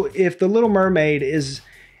so if the Little Mermaid is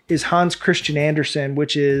Hans Christian Andersen,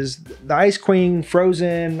 which is the Ice Queen,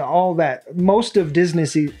 Frozen, all that, most of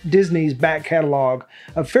Disney's back catalog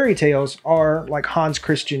of fairy tales are like Hans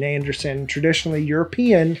Christian Andersen, traditionally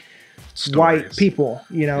European stories. White people,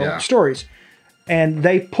 you know, stories. And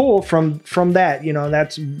they pull from that, you know,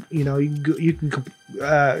 that's, you know, you can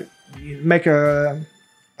make a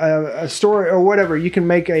story or whatever. You can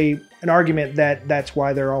make an argument that that's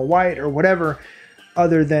why they're all white or whatever,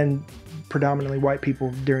 other than predominantly white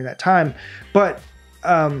people during that time. But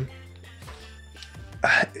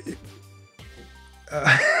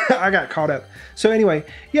I got caught up. So anyway,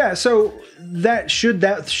 yeah. So should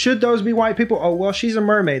those be white people? Oh well, she's a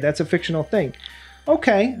mermaid. That's a fictional thing.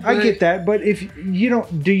 Okay, I get that. But if you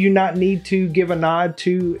don't, do you not need to give a nod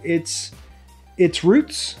to its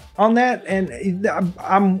roots on that? And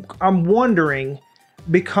I'm wondering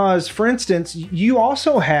because, for instance, you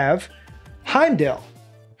also have Heimdall,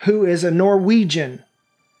 who is a Norwegian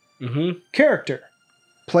character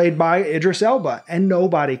played by Idris Elba, and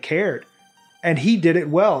nobody cared. And he did it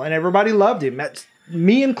well, and everybody loved him, that's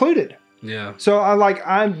me included. Yeah. So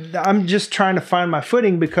I'm just trying to find my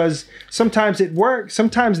footing because sometimes it works,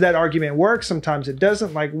 sometimes that argument works, sometimes it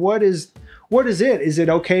doesn't. Like, what is it? Is it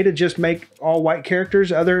okay to just make all white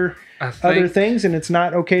characters other things, and it's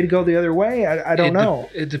not okay to go the other way? I don't know.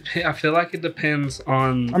 I feel like it depends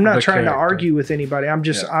on. I'm not trying to argue with anybody.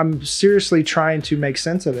 I'm seriously trying to make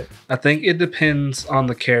sense of it. I think it depends on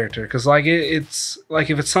the character, because like it's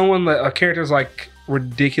like if it's someone that a character's like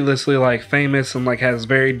ridiculously like famous and like has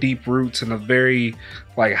very deep roots and a very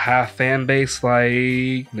like high fan base, like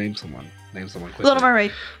name someone quickly. Little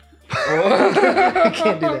Mermaid. I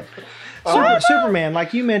can't do that. Superman,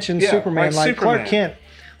 like you mentioned, Superman, like Superman. Clark Kent,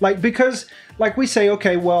 like because like we say,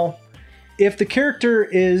 okay, well, if the character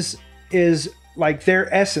is like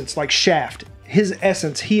their essence, like Shaft, his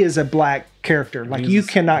essence, he is a black character. Like you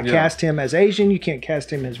cannot cast him as Asian, you can't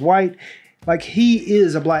cast him as white. Like he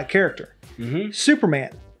is a black character.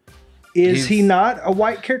 Superman, is he not a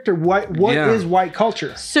white character? What is white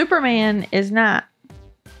culture? Superman is not.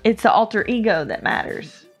 It's the alter ego that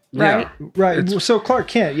matters. Right? Yeah. Right. So Clark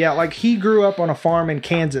Kent, yeah, like he grew up on a farm in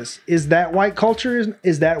Kansas. Is that white culture?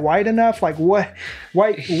 Is that white enough? Like what?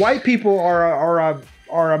 White people are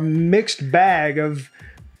a mixed bag of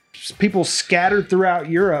people scattered throughout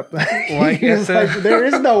Europe. Like, there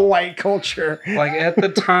is no white culture. Like at the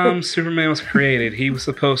time Superman was created, he was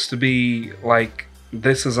supposed to be like,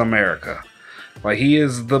 this is America. Like he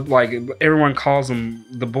is like everyone calls him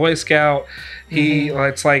the Boy Scout.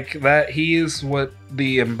 It's like that. He is what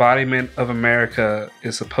the embodiment of America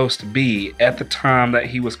is supposed to be at the time that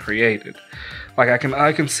he was created. Like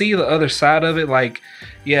I can see the other side of it. Like,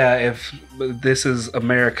 yeah, if this is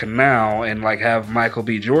America now and like have Michael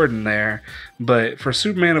B. Jordan there, but for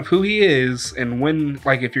Superman of who he is and when,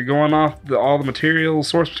 like, if you're going off all the material,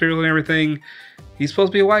 source material and everything, he's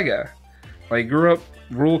supposed to be a white guy. Like grew up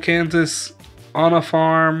rural Kansas on a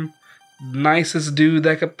farm, nicest dude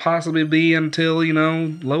that could possibly be until, you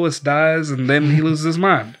know, Lois dies and then he loses his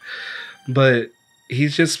mind. But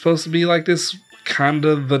he's just supposed to be like this kind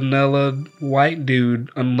of vanilla white dude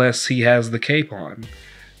unless he has the cape on.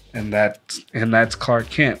 And that's Clark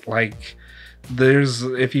Kent. Like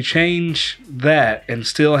if you change that and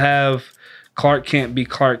still have Clark Kent be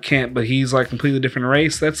Clark Kent, but he's like completely different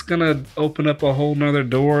race, that's gonna open up a whole nother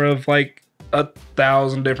door of like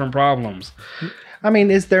 1,000 different problems. I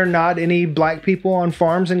mean, is there not any black people on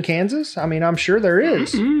farms in Kansas? I mean, I'm sure there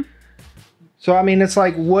is. So, I mean, it's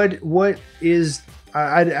like, what is,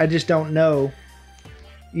 I just don't know.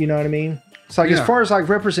 You know what I mean? It's like, as far as like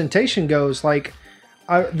representation goes, like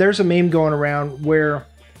there's a meme going around where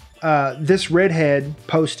this redhead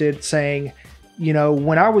posted saying, you know,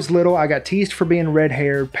 when I was little, I got teased for being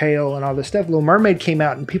red-haired, pale, and all this stuff. Little Mermaid came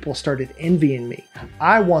out and people started envying me.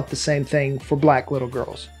 I want the same thing for black little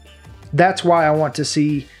girls. That's why I want to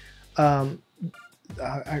see Halle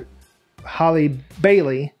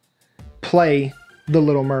Bailey play the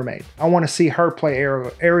Little Mermaid. I want to see her play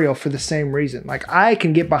Ariel for the same reason. Like, I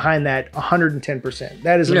can get behind that 110%.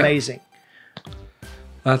 That is amazing.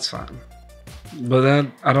 That's fine. But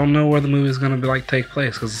then I don't know where the movie is going to be like take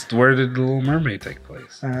place, because where did the Little Mermaid take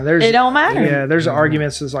place? It don't matter. Yeah, there's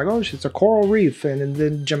arguments. It's like, oh, it's a coral reef and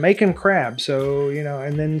then Jamaican crab. So, you know,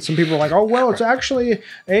 and then some people are like, oh, well, it's actually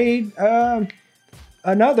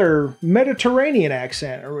another Mediterranean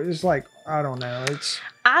accent. Or it's like, I don't know.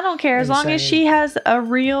 I don't care as long as she has a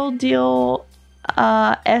real deal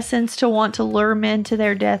essence to want to lure men to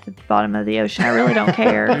their death at the bottom of the ocean. I really don't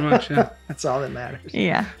care. Pretty much, yeah. That's all that matters.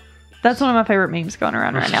 Yeah. That's one of my favorite memes going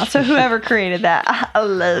around right now. So whoever created that, I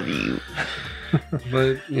love you.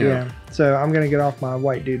 But yeah. So I'm gonna get off my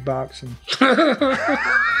white dude box and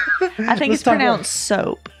I think it's pronounced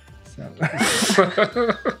soap. So.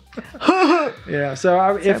 Yeah.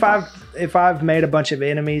 So if I've made a bunch of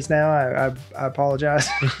enemies now, I apologize.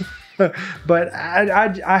 But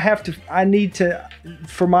I need to,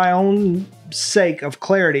 for my own sake of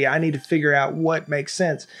clarity, I need to figure out what makes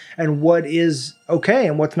sense and what is okay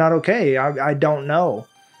and what's not okay. I don't know,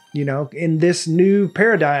 you know, in this new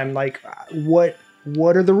paradigm, like what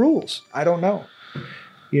are the rules? I don't know,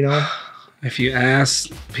 you know. If you ask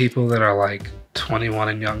people that are like 21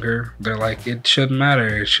 and younger. They're like, it shouldn't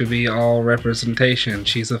matter. It should be all representation.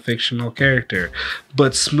 She's a fictional character.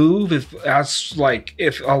 But Smooth,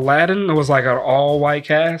 if Aladdin was like an all-white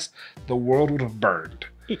cast, the world would have burned.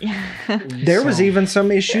 There was even some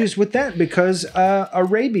issues with that because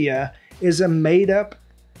Arabia is a made-up,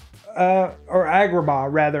 or Agrabah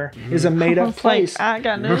rather, is a made-up place. I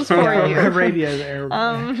got news for you. Arabia is Arab.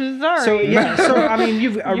 I'm sorry. So yeah, so I mean,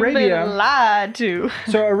 you've Arabia. been lied to.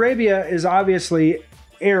 So Arabia is obviously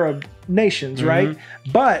Arab nations, right?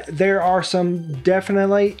 But there are some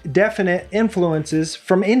definite influences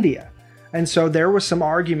from India. And so there was some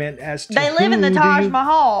argument as to They live in the Taj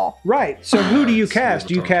Mahal. Right. So who do you cast?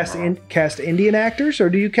 Do you Taj cast Indian actors or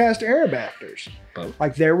do you cast Arab actors? Both.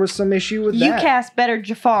 Like there was some issue with You that. cast better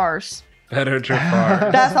Jafars. Better Jafar.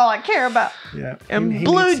 That's all I care about. Yeah. And He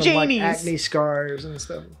blue needs some, like, genies. acne scars and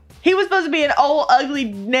stuff. He was supposed to be an old, ugly,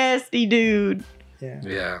 nasty dude. Yeah.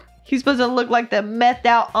 Yeah. He's supposed to look like the methed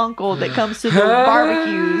out uncle that comes to the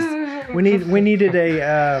barbecues. We needed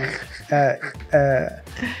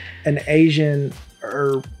an Asian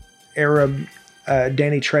or Arab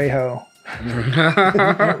Danny Trejo in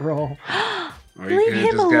that role. Or you Leave could've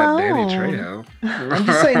him just got Danny alone. Trejo. I'm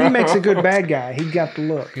just saying he makes a good bad guy. He got the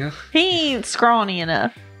look. Yeah. He ain't scrawny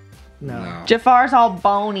enough. No. Jafar's all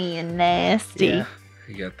bony and nasty. Yeah.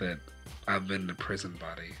 You got that I've been to prison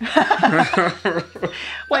body.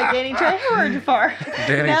 Wait, Danny Trejo or Jafar?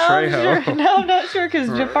 Danny no, Trejo. I'm sure. No, I'm not sure because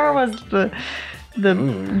Jafar was the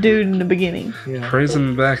dude in the beginning. Yeah.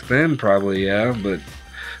 Prison back then, probably, yeah, but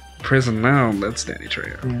prison now, that's Danny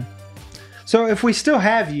Trejo. Yeah. So if we still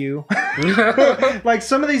have you, like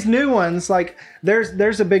some of these new ones, like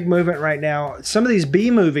there's a big movement right now. Some of these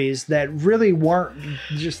B movies that really weren't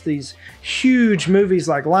just these huge movies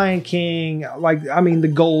like Lion King,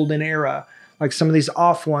 the golden era, like some of these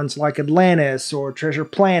off ones like Atlantis or Treasure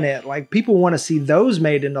Planet. Like people want to see those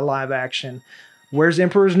made into live action. Where's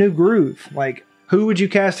Emperor's New Groove? Like who would you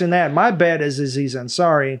cast in that? My bet is Aziz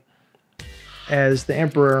Ansari as the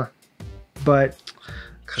Emperor, but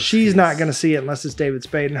she's not going to see it unless it's David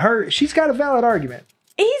Spade. And she's got a valid argument.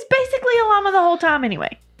 He's basically a llama the whole time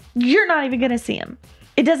anyway. You're not even going to see him.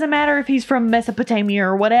 It doesn't matter if he's from Mesopotamia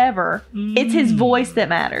or whatever. It's his voice that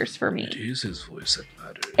matters for me. It is his voice that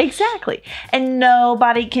matters. Exactly. And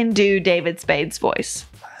nobody can do David Spade's voice.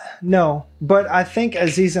 No, but I think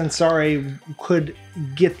Aziz Ansari could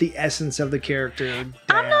get the essence of the character down.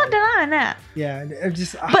 I'm not denying that. Yeah,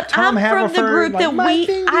 just But Tom I'm from the Haverford, group like, that my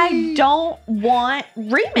thingy. I don't want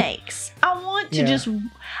remakes. I want to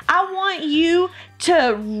I want you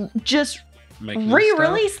to just Make new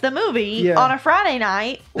re-release the movie Yeah. on a Friday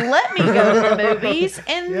night. Let me go to the movies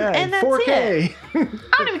and that's 4K. it.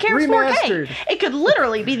 I don't even care if it's 4K. Remastered. It could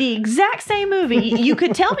literally be the exact same movie. You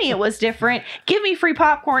could tell me it was different. Give me free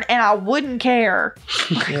popcorn and I wouldn't care.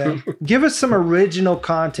 Yeah. Give us some original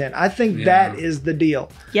content. I think that is the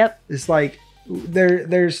deal. Yep. It's like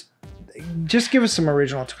there's just give us some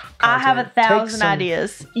original content. I have Take 1,000 some-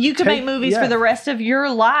 ideas. You could make movies for the rest of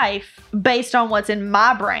your life based on what's in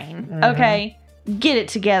my brain. Okay? Get it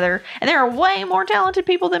together. And there are way more talented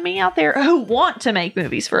people than me out there who want to make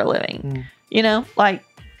movies for a living. You know? Like,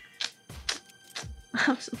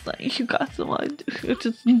 I'm just like, you got some ideas.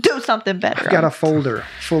 Just do something better. I've got a folder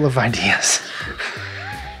full of ideas.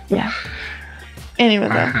 Yeah. Anyway, I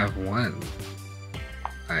though. have one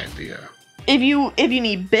idea. If you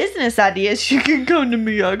need business ideas, you can come to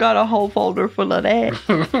me. I got a whole folder full of that.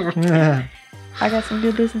 I got some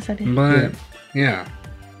good business ideas. But, yeah.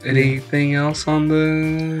 Anything else on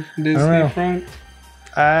the Disney front?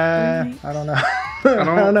 I don't know. I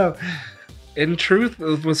don't know. In truth,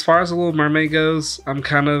 as far as The Little Mermaid goes, I'm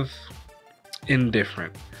kind of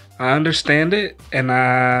indifferent. I understand it, and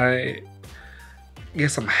I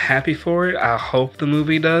guess I'm happy for it. I hope the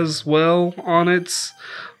movie does well on its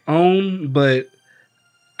own, but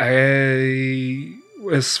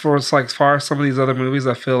as far as some of these other movies,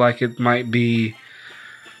 I feel like it might be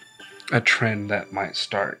a trend that might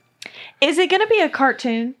start. Is it going to be a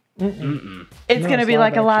cartoon? Mm-mm. It's going to be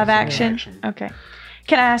like a live action? action. Okay.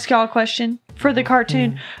 Can I ask y'all a question? For the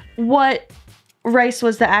cartoon, what race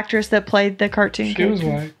was the actress that played the cartoon She character?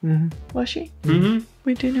 was white. Was she? Mm-hmm.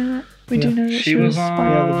 We do know that. We do know that She was white.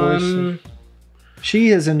 on. She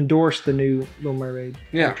has endorsed the new Little Mermaid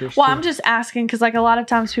actress. Well, too. I'm just asking because, like, a lot of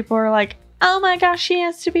times people are like, "Oh my gosh, she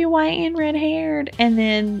has to be white and red haired," and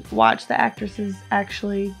then watch the actresses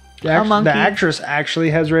actually a monkey. The actress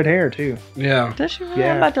actually has red hair too. Yeah. Does she? Really?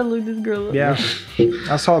 Yeah. I'm about to look this girl up. Yeah,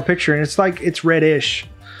 I saw a picture and it's reddish,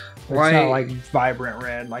 It's not like vibrant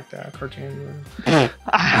red like the cartoon.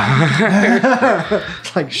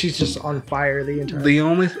 Like she's just on fire the entire. The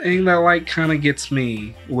only thing that like kind of gets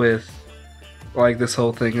me with like this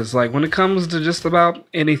whole thing is like when it comes to just about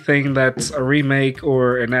anything that's a remake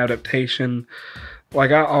or an adaptation.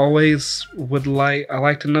 Like I always would I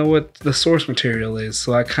like to know what the source material is,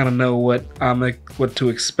 so I kind of know what to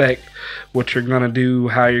expect, what you're gonna do,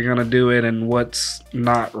 how you're gonna do it, and what's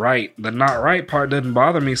not right. The not right part doesn't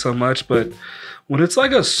bother me so much, but when it's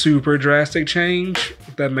like a super drastic change,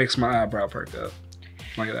 that makes my eyebrow perk up,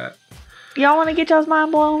 like that. Y'all want to get y'all's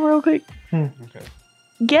mind blown real quick? Okay.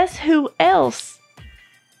 Guess who else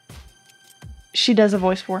she does a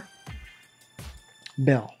voice for?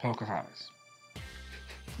 Bill. Pocahontas.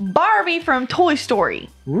 Barbie from Toy Story.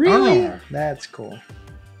 Really? Oh. That's cool.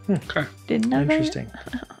 Okay. Didn't know that. Interesting.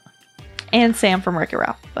 And Sam from Wreck-It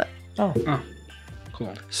Ralph, but Oh,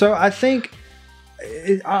 cool. So I think,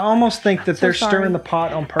 I almost think that So they're sorry. stirring the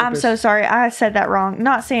pot on purpose. I'm so sorry. I said that wrong.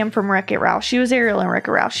 Not Sam from Wreck-It Ralph. She was Ariel in Wreck-It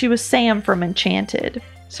Ralph. She was Sam from Enchanted.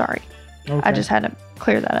 Sorry. Okay. I just had to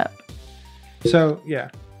clear that up. So yeah.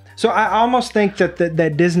 So I almost think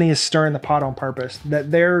that Disney is stirring the pot on purpose. That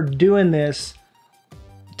they're doing this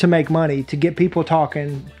to make money, to get people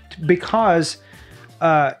talking, because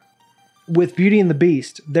with Beauty and the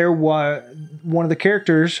Beast, there was one of the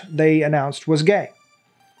characters they announced was gay.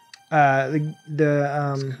 The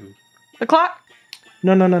clock?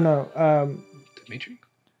 No. Dimitri?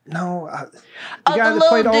 No, the Oh, guy the that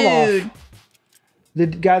played little Olaf. dude. The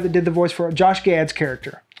guy that did the voice for Josh Gad's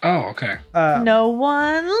character. Oh, okay. No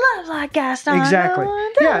one loves like Gaston. Exactly. No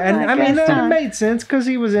one Yeah, does and like I mean, Gaston. that made sense because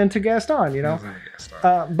he was into Gaston, you know?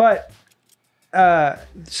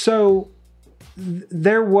 So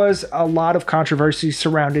there was a lot of controversy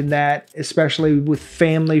surrounding that, especially with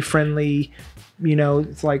family-friendly, you know,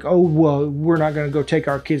 it's like, oh, well, we're not going to go take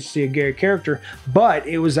our kids to see a gay character. But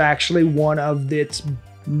it was actually one of its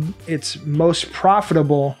most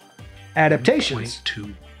profitable adaptations.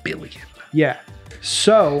 1.2 billion. Yeah.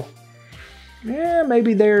 So, yeah,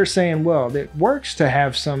 maybe they're saying, well, it works to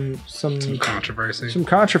have some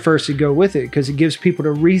controversy go with it because it gives people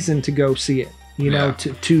a reason to go see it, you know,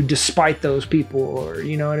 to despite those people, or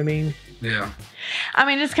you know what I mean? Yeah. I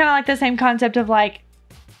mean, it's kind of like the same concept of like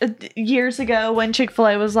years ago when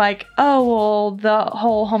Chick-fil-A was like, oh, well, the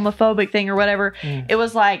whole homophobic thing or whatever. It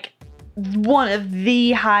was like one of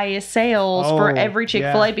the highest sales for every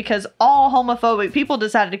Chick-fil-A because all homophobic people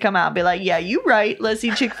decided to come out and be like, yeah, you right, let's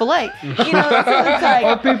eat Chick-fil-A. You know, so it's like,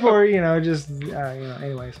 Or people are, you know, just, you know,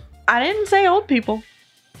 anyways. I didn't say old people.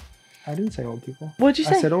 I didn't say old people. What'd you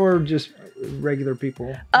say? I said, or just regular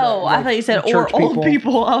people. Oh, Like I thought you said, or church old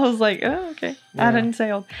people. I was like, oh, okay. Yeah. I didn't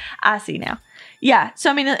say old. I see now. Yeah. So,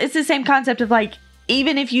 I mean, it's the same concept of like,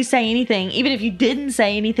 even if you say anything, even if you didn't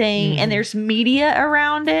say anything and there's media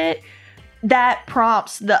around it, that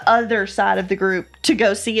prompts the other side of the group to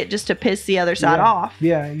go see it just to piss the other side off.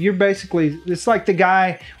 Yeah, you're basically, it's like the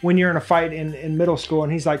guy when you're in a fight in middle school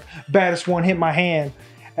and he's like, baddest one hit my hand.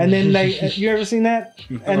 And then you ever seen that?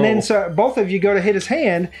 And then so both of you go to hit his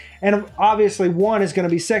hand, and obviously one is going to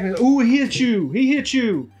be second. Ooh, he hit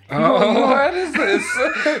you. What is this?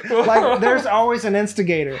 Like, there's always an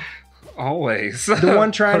instigator. Always. The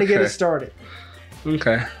one trying to get it started.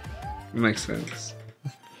 Okay. Makes sense.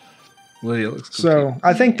 Lydia looks confused. So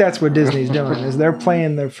I think that's what Disney's doing, is they're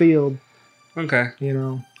playing their field. Okay. You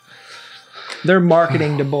know, they're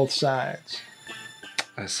marketing to both sides.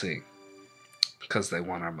 I see. Because they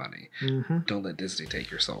want our money. Don't let Disney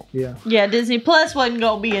take your soul. Yeah. Yeah, Disney Plus wasn't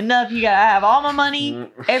going to be enough. You got to have all my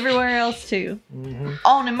money everywhere else too.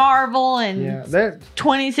 Owning Marvel and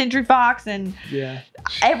 20th Century Fox and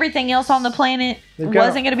everything else on the planet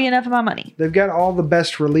wasn't going to be enough of my money. They've got all the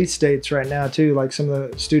best release dates right now too. Like some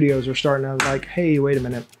of the studios are starting to like, hey, wait a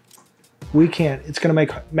minute. We can't. It's going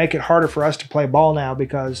to make it harder for us to play ball now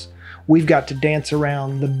because we've got to dance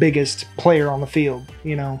around the biggest player on the field,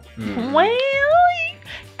 you know. Well,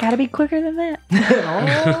 gotta be quicker than that.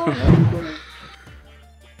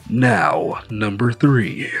 Now, number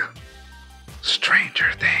 3.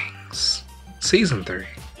 Stranger Things. Season 3.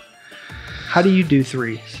 How do you do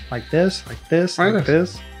 3s? Like this? Like this? Like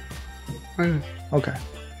this? Okay. I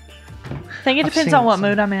think it depends seen on it what some.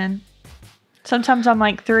 mood I'm in. Sometimes I'm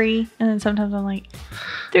like 3, and then sometimes I'm like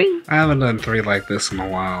 3. I haven't done 3 like this in a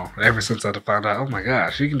while. Ever since I found out, oh my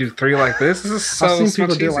gosh, you can do 3 like this? This is so I've seen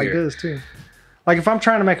much people easier. do it like this too. Like if I'm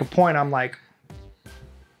trying to make a point, I'm like,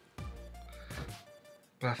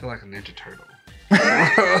 But I feel like a Ninja Turtle.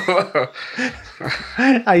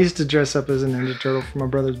 I used to dress up as a Ninja Turtle for my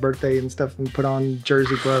brother's birthday and stuff and put on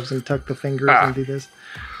jersey gloves and tuck the fingers and do this.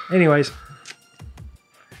 Anyways,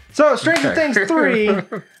 So, Stranger Things 3,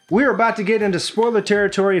 we're about to get into spoiler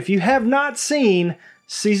territory. If you have not seen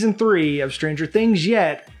season 3 of Stranger Things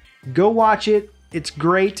yet, go watch it. It's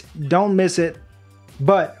great. Don't miss it.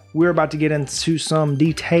 But we're about to get into some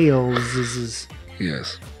details.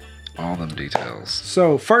 Yes. All them details.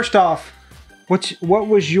 So, first off, what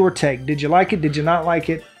was your take? Did you like it? Did you not like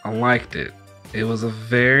it? I liked it. It was a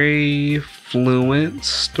very fluent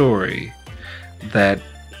story that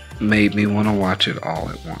made me want to watch it all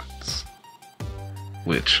at once.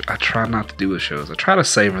 Which I try not to do with shows. I try to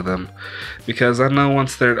savor them because I know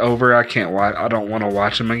once they're over, I don't want to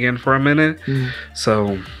watch them again for a minute.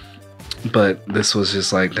 So, but this was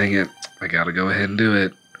just like, dang it, I gotta go ahead and do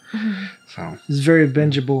it. So It's very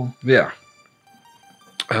bingeable. yeah.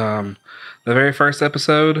 The very first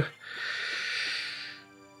episode.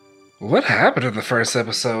 What happened in the first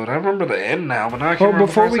episode? I remember the end now, but now I can't remember.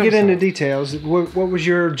 Before the we first get into episode. details, what was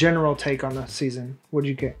your general take on the season? What'd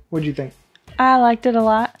you think? I liked it a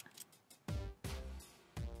lot.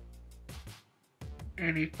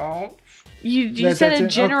 Any thoughts? You said a it.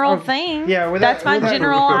 general Okay. thing. Yeah, that's my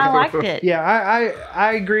general. I liked it. Yeah,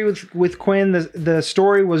 I agree with Quinn. The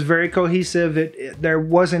story was very cohesive. There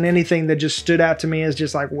wasn't anything that just stood out to me as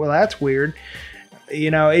just like, well, that's weird. You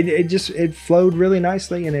know, it flowed really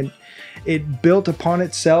nicely, and it built upon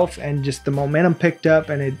itself, and just the momentum picked up,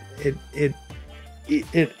 and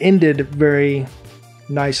it ended very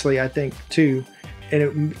nicely, I think, too, and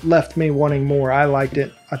it left me wanting more. I liked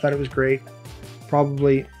it. I thought it was great.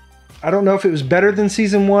 Probably, I don't know if it was better than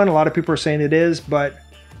season 1. A lot of people are saying it is, but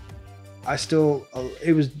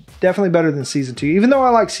it was definitely better than season 2, even though I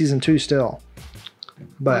like season 2 still.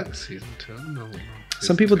 But season 2, no.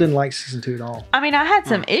 Some people didn't like season 2 at all. I mean, I had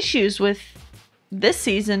some issues with this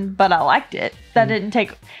season, but I liked it.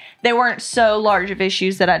 They weren't so large of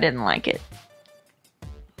issues that I didn't like it.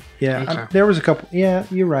 Yeah, Okay. there was a couple. Yeah,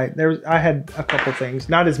 you're right. I had a couple things,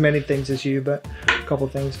 not as many things as you, but a couple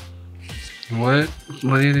things. What?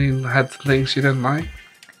 Lydia had some things you didn't like?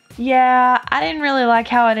 Yeah, I didn't really like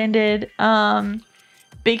how it ended.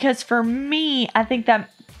 Because for me, I think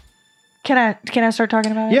that can I start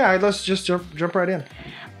talking about it? Yeah, let's just jump right in.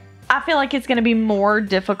 I feel like it's going to be more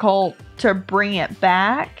difficult to bring it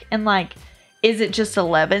back. And like, is it just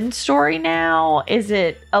Eleven's story now? Is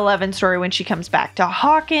it Eleven's story when she comes back to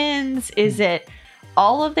Hawkins? Is it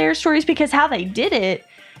all of their stories? Because how they did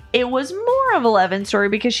it was more of Eleven's story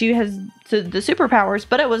because she has the superpowers,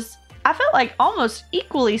 but I felt like almost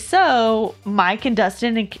equally so Mike and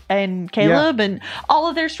Dustin and Caleb and all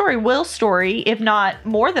of their story. Will's story, if not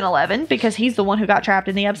more than 11, because he's the one who got trapped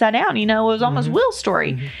in the Upside Down. You know, it was almost Will's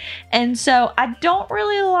story. And so I don't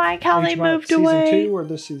really like how they moved away. Season 2 or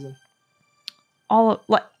this season?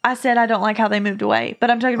 Like I said, I don't like how they moved away.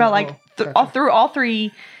 But I'm talking about gotcha. through all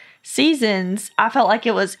 3 seasons, I felt like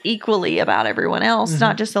it was equally about everyone else,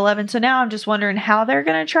 not just 11. So now I'm just wondering how they're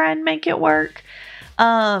going to try and make it work.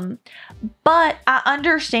 But I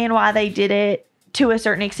understand why they did it to a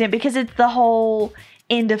certain extent because it's the whole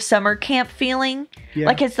end of summer camp feeling. Yeah.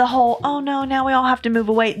 Like it's the whole, oh no, now we all have to move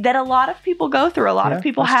away that a lot of people go through. A lot of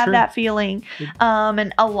people that's have true. that feeling.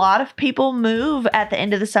 And a lot of people move at the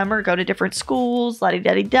end of the summer, go to different schools,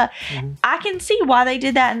 la-di-da-di-da. I can see why they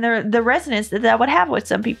did that and the resonance that would have with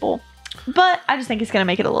some people. But I just think it's going to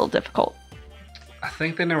make it a little difficult. I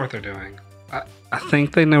think they know what they're doing. I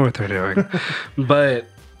think they know what they're doing. But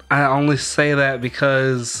I only say that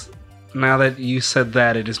because now that you said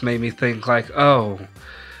that, it just made me think like, oh,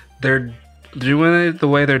 they're doing it the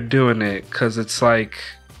way they're doing it because it's like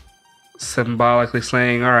symbolically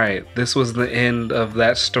saying, all right, this was the end of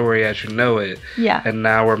that story as you know it. Yeah. And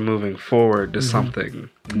now we're moving forward to something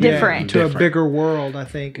different. To a bigger world, I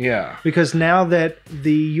think. Yeah. Because now that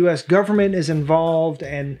the U.S. government is involved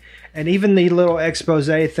and even the little expose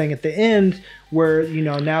thing at the end where, you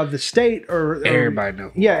know, now the state or everybody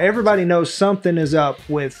knows. Yeah, everybody knows something is up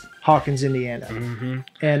with Hawkins, Indiana.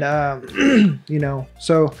 And, you know,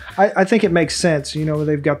 so I think it makes sense. You know,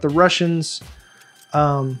 they've got the Russians.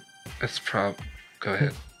 Go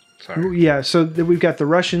ahead. Sorry. Yeah, so we've got the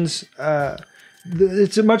Russians.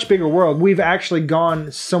 It's a much bigger world. We've actually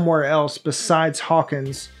gone somewhere else besides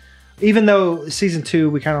Hawkins. Even though season 2,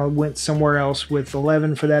 we kind of went somewhere else with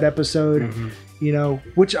 11 for that episode, you know,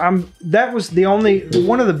 that was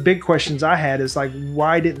one of the big questions I had is like,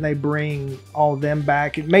 why didn't they bring all of them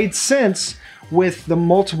back? It made sense with the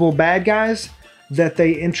multiple bad guys that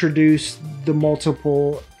they introduced the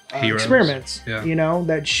multiple experiments, you know,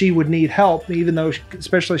 that she would need help, even though,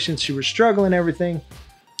 especially since she was struggling and everything,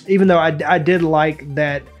 even though I did like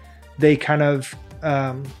that they kind of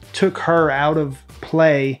took her out of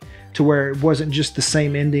play to where it wasn't just the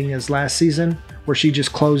same ending as last season where she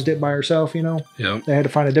just closed it by herself. You know, Yep. they had to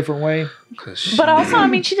find a different way. But also, I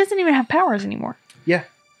mean, she doesn't even have powers anymore. Yeah,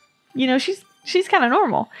 You know, she's kind of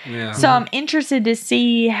normal. Yeah. So I'm interested to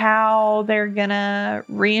see how they're gonna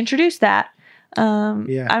reintroduce that.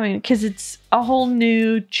 Yeah. I mean, because it's a whole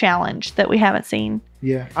new challenge that we haven't seen.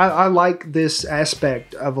 yeah. I like this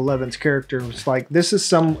aspect of 11's character. It's like this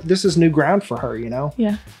is new ground for her. You know.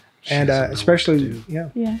 Yeah. And doesn't know what especially, to do.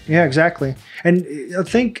 Yeah. yeah, exactly. And I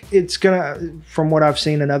think it's gonna, from what I've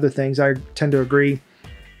seen and other things, I tend to agree,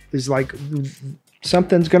 is like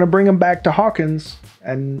something's gonna bring him back to Hawkins,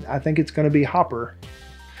 and I think it's gonna be Hopper,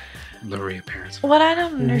 The reappearance. What I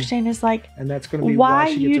don't understand is like and that's gonna be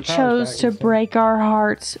why she you gets her powers chose back to and stuff. break our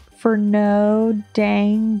hearts for no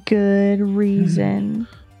dang good reason.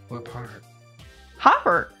 What part?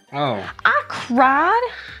 Hopper, Oh, I cried.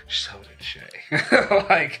 so did Shay.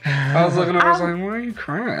 Like, I was looking at her, I was like, why are you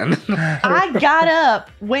crying? I got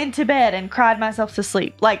up, went to bed, and cried myself to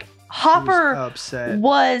sleep. Like He was Hopper upset.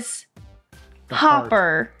 was The heart.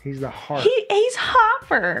 Hopper. He's the heart. He's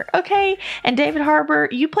Hopper, okay? And David Harbour,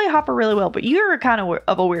 you play Hopper really well, but you're kind of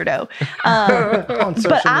a weirdo. On social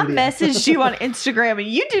But I media. messaged you on Instagram and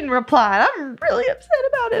you didn't reply. And I'm really upset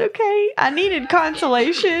about it, okay? I needed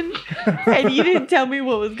consolation and you didn't tell me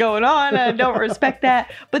what was going on. I don't respect that.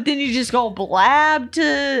 But then you just go blab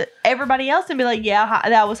to everybody else and be like, yeah,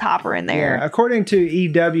 that was Hopper in there. Yeah, according to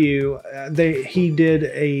EW, he did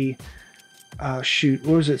a shoot.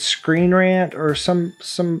 What was it? Screen Rant or some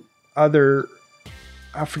other?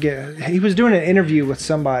 I forget. He was doing an interview with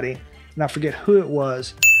somebody, and I forget who it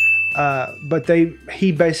was. But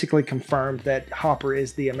he basically confirmed that Hopper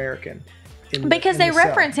is the American. Because they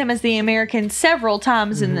reference him as the American several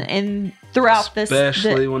times in throughout this,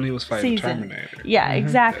 Especially when he was fighting season. Terminator. Yeah,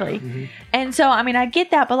 exactly. And so, I mean, I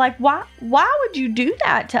get that, but like, why would you do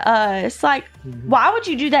that to us? Like, why would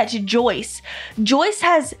you do that to Joyce? Joyce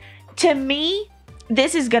has, to me,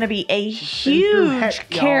 this is going to be a huge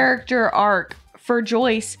character arc for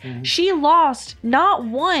Joyce. She lost not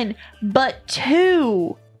one, but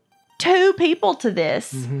two people to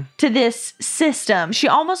this system. She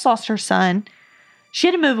almost lost her son. She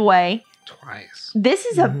had to move away. Twice. This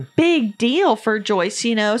is a big deal for Joyce,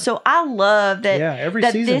 you know. So I love that. Yeah, every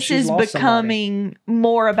that season this she's is lost becoming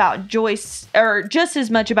more about Joyce, or just as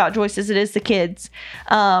much about Joyce as it is the kids.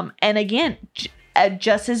 And again,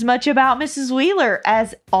 just as much about Mrs. Wheeler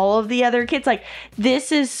as all of the other kids. Like,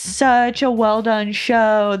 this is such a well done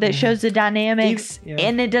show that shows the dynamics,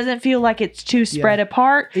 and it doesn't feel like it's too spread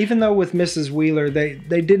apart. Even though with Mrs. Wheeler, they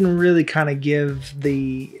didn't really kind of give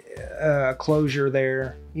the closure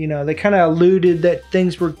there. You know, they kind of alluded that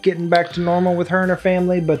things were getting back to normal with her and her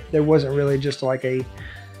family, but there wasn't really just like a,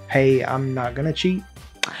 hey, I'm not gonna cheat.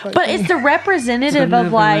 But it's the representative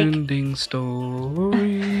of like, Ending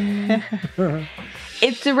story.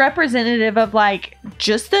 it's the representative of like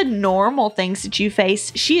just the normal things that you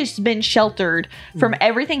face. She has been sheltered from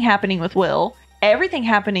everything happening with Will, everything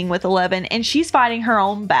happening with 11, and she's fighting her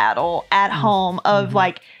own battle at home of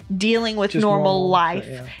like dealing with Just normal life.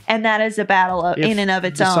 yeah. And that is a battle in and of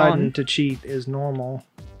its deciding own. to cheat is normal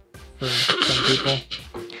for some people.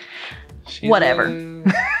 She's Whatever. a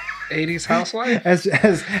 80s housewife.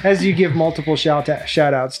 As you give multiple shout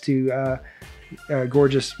outs to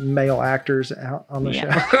gorgeous male actors out on the show.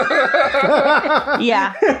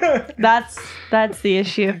 Yeah, that's the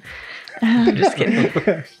issue. I'm just kidding.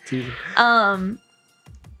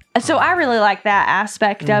 So I really like that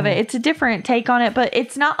aspect of it. It's a different take on it, but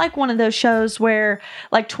it's not like one of those shows where,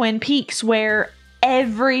 like Twin Peaks, where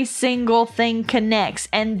every single thing connects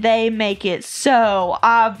and they make it so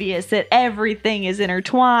obvious that everything is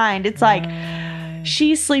intertwined. It's like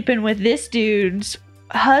she's sleeping with this dude's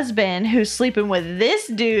husband, who's sleeping with this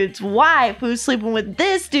dude's wife, who's sleeping with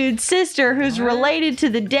this dude's sister, who's related to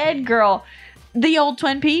the dead girl. The old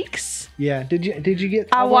Twin Peaks. Yeah. Did you get?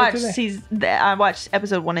 I all the way watched through I watched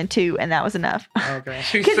episode 1 and 2, and that was enough. that? Okay.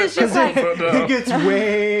 Because it's just like, It gets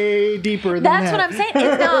way deeper than that's that. what I'm saying.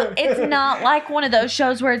 It's not like one of those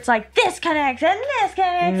shows where it's like this connects and this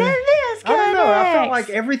connects and this connects. I don't know. I felt like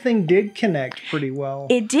everything did connect pretty well.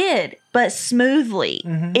 it did, but smoothly.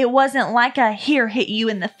 It wasn't like a here hit you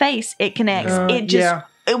in the face. It connects. It just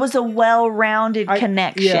it was a well-rounded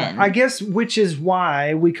connection. Yeah, I guess, which is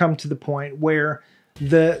why we come to the point where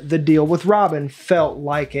the deal with Robin felt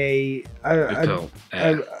like it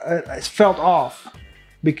felt off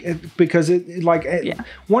because it like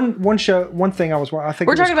one thing I was I think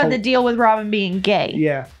we're talking about the deal with Robin being gay.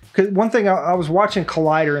 Yeah. Because one thing I was watching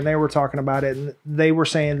Collider and they were talking about it, and they were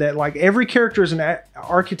saying that like every character is an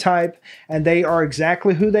archetype and they are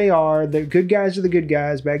exactly who they are. The good guys are the good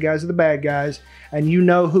guys, bad guys are the bad guys, and you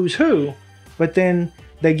know who's who. but then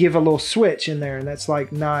they give a little switch in there, and that's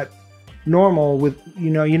like not normal with,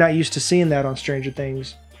 you're not used to seeing that on Stranger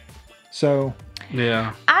Things. So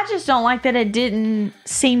Yeah. I just don't like that it didn't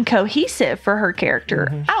seem cohesive for her character.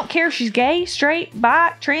 Mm-hmm. I don't care if she's gay, straight,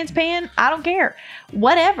 bi, trans, pan. I don't care.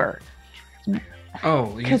 Whatever.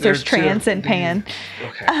 Oh, Because there's trans and pan.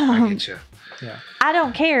 Okay, I get you. I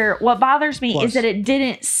don't care. What bothers me Plus. is that it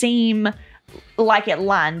didn't seem like it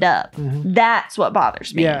lined up. That's what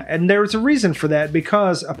bothers me. yeah, and there was a reason for that,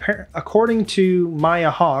 because according to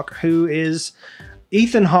Maya Hawke, who is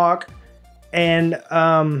Ethan Hawke, and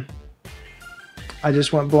I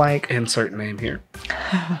just went blank, Insert name here.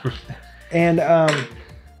 and I'm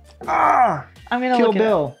gonna Kill look it up.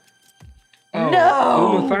 Bill, Oh,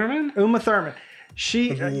 No. Uma Thurman? Uma Thurman.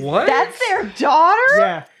 She What? That's their daughter.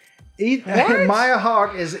 yeah. What? Maya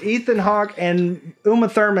Hawke is Ethan Hawke and Uma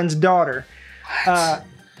Thurman's daughter.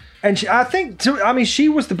 And she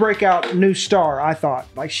was the breakout new star, I thought.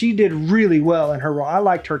 Like, she did really well in her role. I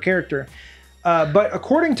liked her character. But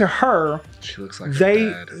according to her, She looks like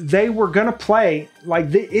her dad. they were going to play, like,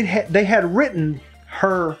 they had written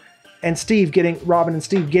her and Robin and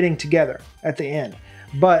Steve getting together at the end.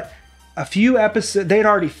 But a few episodes, they'd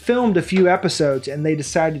already filmed a few episodes, and they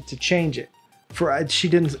decided to change it. She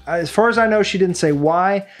didn't, as far as I know, she didn't say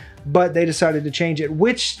why, but they decided to change it,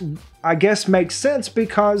 which I guess makes sense,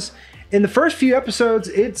 because in the first few episodes,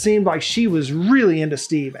 it seemed like she was really into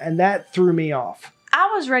Steve, and that threw me off.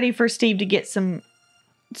 I was ready for Steve to get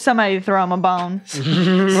somebody to throw him a bone.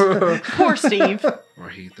 Poor Steve. Or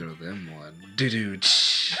he threw them one. Doo-doo.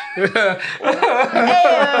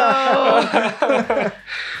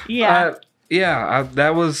 Yeah.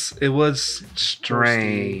 It was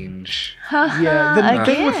strange. Yeah, the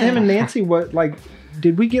thing with him and Again. Nancy,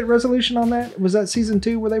 did we get resolution on that? Was that season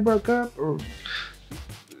 2 where they broke up? Or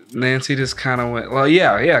Nancy just kind of went,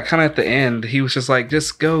 kind of at the end. He was just like,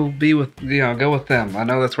 just go be with, go with them. I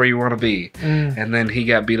know that's where you want to be. And then he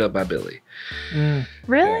got beat up by Billy.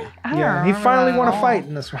 Really? I don't yeah, he remember finally that won at a all. fight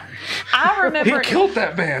in this one. I He remember. killed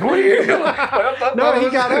that man. What are you doing? No, he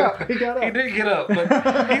got up. He got up. He did get up,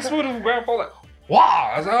 but he swooped his grandpa like,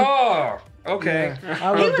 wow. I was like, oh, okay. I He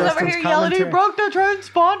love was Dustin's over here yelling, "Who commentary. broke the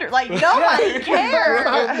transponder?" Like nobody cared.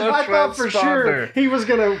 I thought for sure he was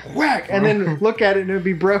gonna whack and then look at it and it'd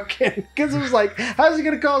be broken, because it was like, how's he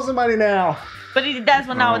gonna call somebody now? But that's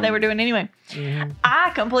not what they were doing anyway.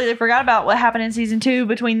 I completely forgot about what happened in season 2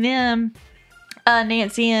 between them,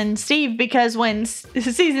 Nancy and Steve, because when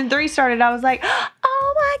season 3 started, I was like,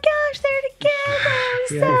 oh my gosh, they're together.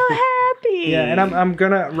 I'm so happy. Yeah, and I'm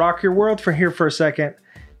gonna rock your world for a second.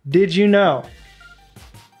 Did you know?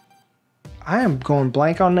 I am going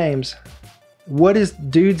blank on names. What is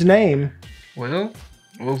dude's name?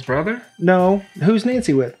 Will's brother? No, who's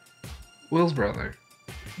Nancy with? Will's brother.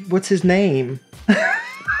 What's his name?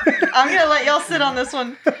 I'm going to let y'all sit on this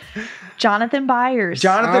one. Jonathan Byers.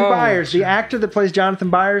 Jonathan Oh, Byers, the actor that plays Jonathan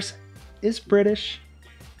Byers, is British.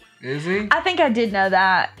 Is he? I think I did know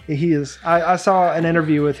that. He is. I saw an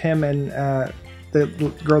interview with him and the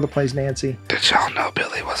girl that plays Nancy. Did y'all know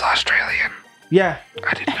Billy was Australian? Yeah,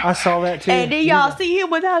 I didn't know. I saw that too. And did y'all see him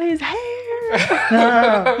without his hair?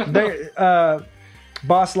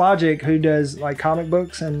 Boss Logic, who does like comic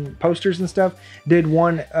books and posters and stuff, did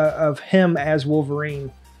one of him as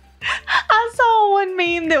Wolverine. I saw one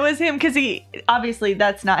meme that was him because he obviously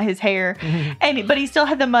that's not his hair, but he still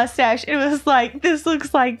had the mustache. It was like, this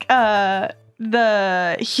looks like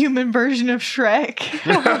the human version of Shrek.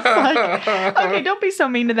 I was like, okay, don't be so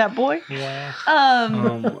mean to that boy.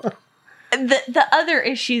 Wow. The other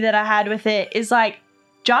issue that I had with it is like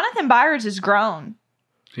Jonathan Byers is grown.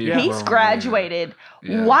 He's graduated.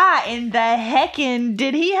 Yeah. Why in the heckin'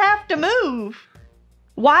 did he have to move?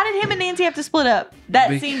 Why did him and Nancy have to split up?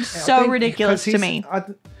 That seems so ridiculous to me.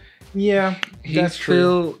 Yeah, that's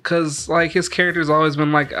true. Because like his character's always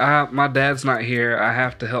been like, my dad's not here. I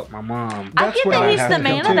have to help my mom. I That's get what that I he's have the to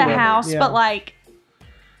man feel of the too, house, yeah. but like,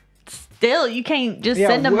 still, you can't just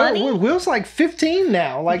send him money. Will's like 15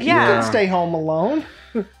 now. Like, he Yeah. can stay home alone.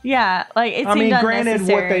 Yeah, like it I seemed mean, granted,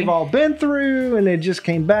 unnecessary. what they've all been through, and it just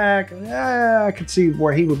came back. I could see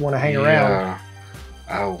where he would want to hang around.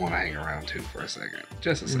 I would want to hang around too for a second.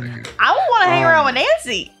 Just a second. I would want to hang around with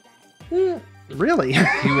Nancy. Really?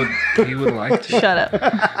 He would like to. Shut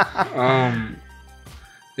up.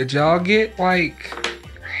 Did y'all get like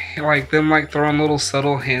them like throwing little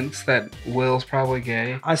subtle hints that Will's probably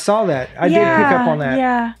gay? I saw that. I did pick up on that.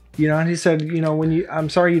 Yeah. You know, and he said, I'm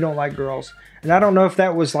sorry you don't like girls. And I don't know if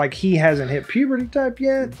that was like he hasn't hit puberty type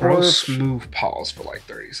yet, Bro, or smooth pause for like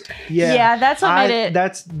 30 seconds. Yeah, that's what made it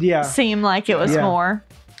That's seem like it was Yeah. more.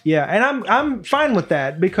 Yeah, and I'm fine with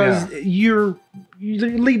that because you're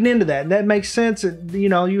leading into that. That makes sense. You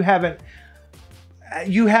know, you haven't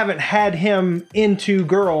had him into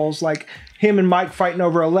girls like him and Mike fighting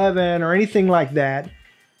over 11 or anything like that.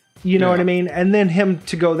 You know what I mean? And then him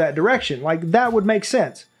to go that direction. Like, that would make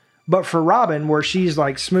sense. But for Robin, where she's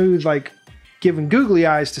like smooth, like giving googly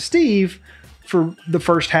eyes to Steve for the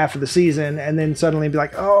first half of the season, and then suddenly be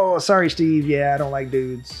like, oh, sorry, Steve. Yeah, I don't like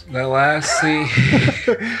dudes. That last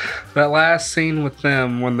scene, with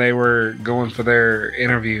them when they were going for their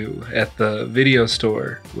interview at the video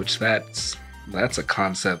store, which that's a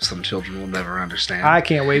concept some children will never understand. I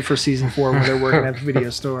can't wait for season 4 when they're working at the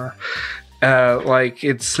video store. Like,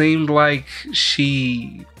 it seemed like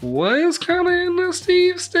she was kind of into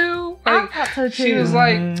Steve still. Like, I thought so too. She was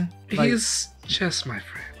like, he's just my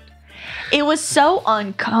friend. It was so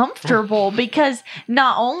uncomfortable because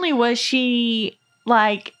not only was she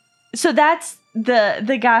like, so that's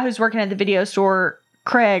the guy who's working at the video store,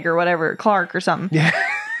 Craig or whatever, Clark or something. Yeah.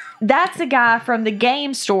 That's the guy from the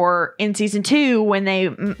game store in season 2 when they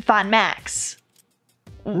find Max.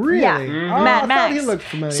 Really? Yeah. Oh, Mad I Max. thought he looked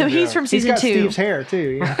familiar. So he's from season 2. He's got Steve's hair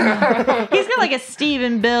too. Yeah. He's got like a Steve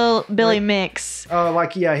and Billy mix. Oh,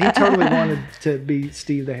 like, yeah, he totally wanted to be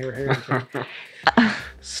Steve the hair.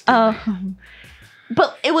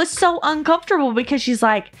 But it was so uncomfortable because she's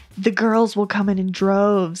like, the girls will come in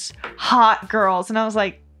droves, hot girls. And I was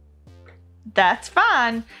like, that's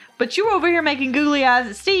fine. But you're over here making googly eyes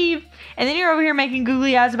at Steve. And then you're over here making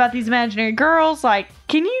googly eyes about these imaginary girls. Like,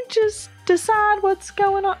 can you just decide what's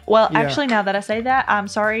going on? Well, actually, now that I say that, I'm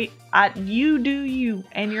sorry. You do you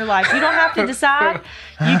and your life. You don't have to decide.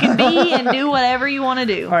 You can be and do whatever you want to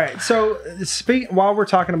do. All right. So while we're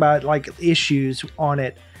talking about like issues on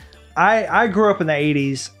it, I grew up in the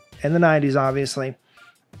 80s and the 90s, obviously.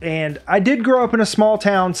 And I did grow up in a small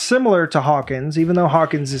town similar to Hawkins, even though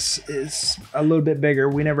Hawkins is a little bit bigger.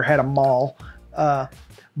 We never had a mall.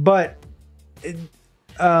 But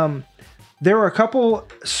there were a couple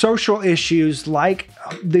social issues like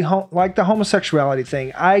the homosexuality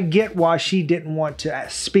thing. I get why she didn't want to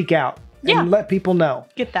speak out and let people know.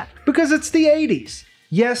 Get that. Because it's the 80s.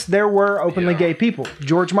 Yes, there were openly gay people.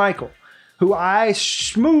 George Michael, who I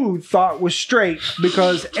thought was straight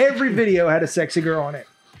because every video had a sexy girl on it.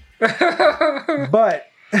 But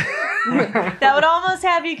that would almost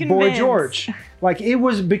have you convinced. Boy George. Like, it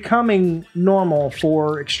was becoming normal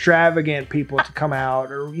for extravagant people to come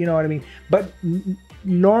out, or you know what I mean? But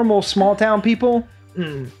normal small town people,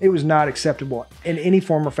 it was not acceptable in any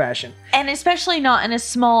form or fashion. And especially not in a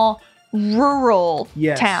small rural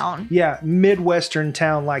town. Yeah, Midwestern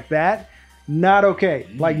town like that. Not okay.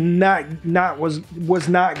 Like, was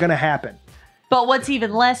not going to happen. But what's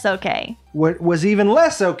even less okay? What was even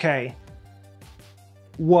less okay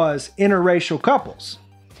was interracial couples.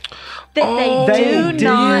 They did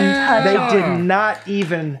not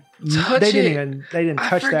even touch they didn't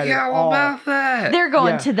touch that at all. About that. They're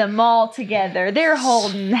going to the mall together. They're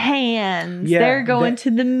holding hands. Yeah, they're going to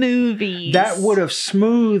the movies. That would have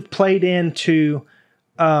smooth played into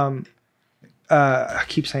I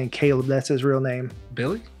keep saying Caleb, that's his real name.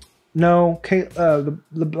 Billy? No, the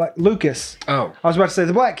black Lucas. Oh. I was about to say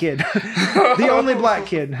the black kid. The only black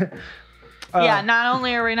kid. Not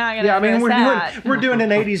only are we not going to we're doing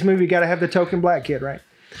an 80s movie, got to have the token black kid, right?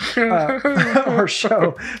 Or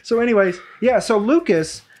show. So anyways, so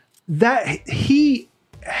Lucas, he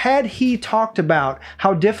talked about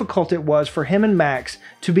how difficult it was for him and Max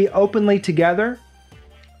to be openly together,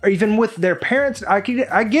 or even with their parents. I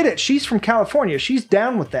get it. She's from California. She's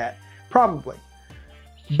down with that, probably.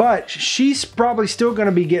 But she's probably still going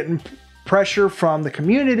to be getting pressure from the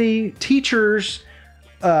community, teachers,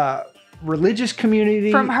 religious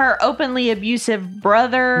community. From her openly abusive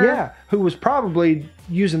brother. Yeah, who was probably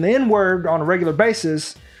using the N-word on a regular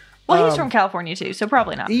basis. Well, he's from California too, so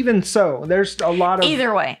probably not. Even so, there's a lot of...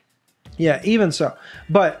 Either way. Yeah, even so.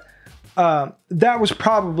 But that was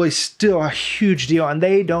probably still a huge deal, and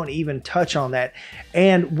they don't even touch on that.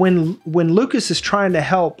 And when Lucas is trying to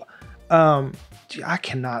help... I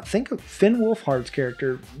cannot think of Finn Wolfhard's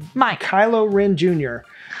character. Mike. Kylo Ren Jr.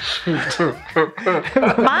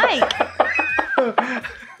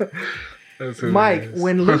 Mike.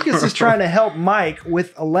 When Lucas is trying to help Mike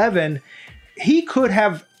with 11, he could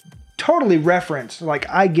have totally referenced, like,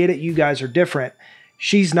 I get it, you guys are different.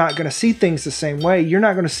 She's not going to see things the same way. You're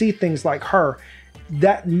not going to see things like her.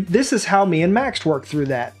 This is how me and Max worked through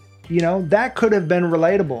that. You know, that could have been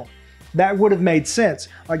relatable. That would have made sense.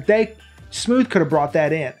 Like, Smooth could have brought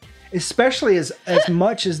that in, especially as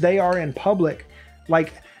much as they are in public.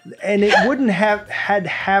 Like, and it wouldn't have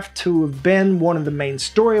to have been one of the main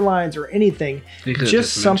storylines or anything.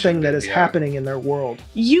 Just something that is happening in their world.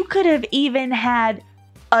 You could have even had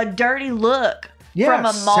a dirty look from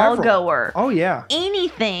a mall goer. Oh yeah,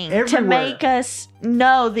 anything everywhere to make us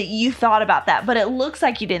know that you thought about that, but it looks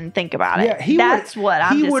like you didn't think about it. Yeah, that's what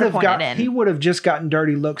I'm disappointed in. He would have just gotten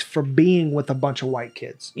dirty looks for being with a bunch of white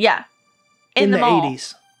kids. Yeah, in the mall.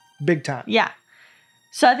 80s, big time. Yeah,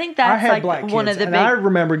 so I think that's like one of the big. I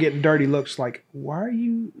remember getting dirty looks like, why are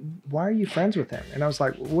you friends with him? And I was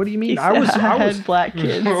like, what do you mean? I had black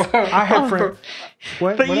kids. I had friends.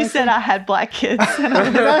 But you said I had black kids.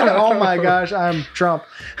 Oh my gosh, I'm Trump.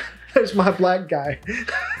 There's my black guy.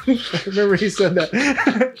 I remember he said that.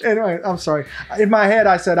 Anyway, I'm sorry. In my head,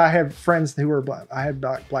 I said I had friends who were black. I had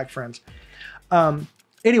black friends.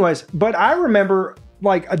 Anyways, but I remember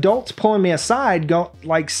like adults pulling me aside,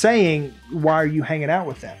 saying, "Why are you hanging out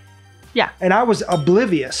with them?" Yeah, and I was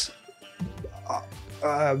oblivious.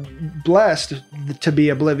 Blessed to be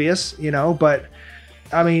oblivious, but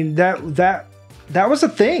I mean that was a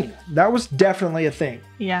thing. That was definitely a thing.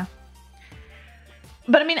 Yeah.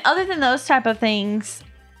 But I mean, other than those type of things,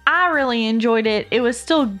 I really enjoyed it. It was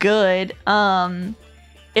still good.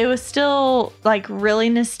 It was still like really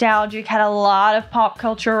nostalgic, had a lot of pop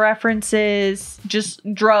culture references, just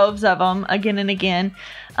droves of them again and again.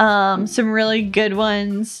 Some really good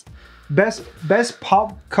ones. Best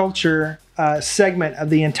pop culture segment of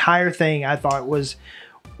the entire thing, I thought was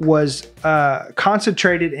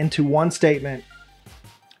concentrated into one statement,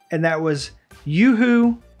 and that was,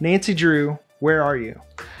 "Yoo-hoo, Nancy Drew, where are you?"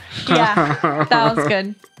 Yeah, that was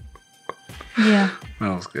good. Yeah, that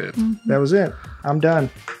was good. Mm-hmm. That was it. I'm done.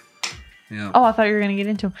 Yeah. Oh, I thought you were gonna get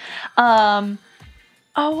into them.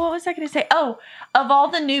 What was I gonna say? Oh, of all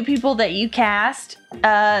the new people that you cast,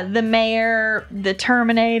 the mayor, the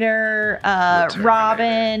Terminator,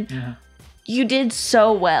 Robin, yeah. You did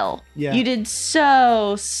so well. Yeah. You did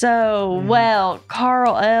so well.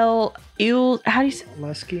 Carl L. How do you say?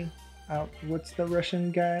 Lusky. What's the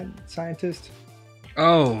Russian guy, scientist?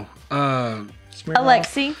 Oh,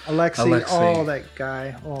 Alexei. Oh, that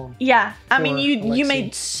guy. Oh. Yeah, I mean, you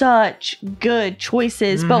made such good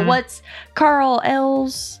choices. But what's Carl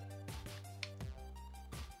L's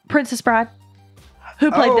Princess Bride?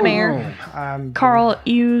 Who played the mayor? Carl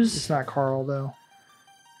Hughes. It's not Carl though.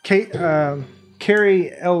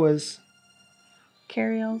 Carrie Elwes.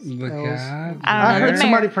 Carrie Elwes. I heard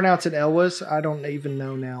somebody pronounce it Elwes. I don't even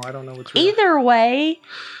know now. I don't know what's real. Either way,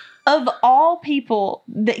 of all people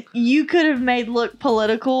that you could have made look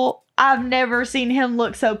political, I've never seen him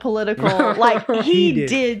look so political. Like he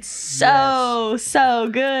did so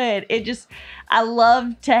good. It just, I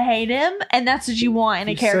love to hate him, and that's what you want in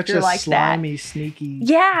a character like that. Slimy, sneaky.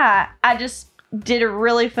 Yeah, I just did a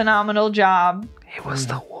really phenomenal job. He was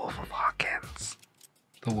the Wolf of Hawkins.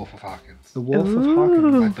 The Wolf of Hawkins. The Wolf of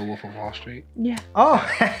Hawkins. Like the Wolf of Wall Street. Yeah. Oh.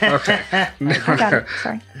 Okay. I got it.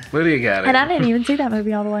 Sorry. Lydia got it. And I didn't even see that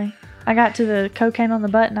movie all the way. I got to the cocaine on the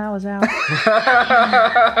butt and I was out.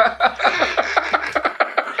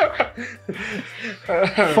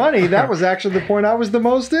 Funny, that was actually the point I was the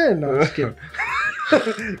most in. No, just kidding.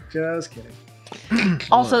 Just kidding.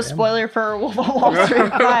 Also, spoiler for Wolf of Wall Street.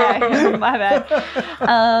 My bad.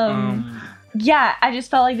 Yeah, I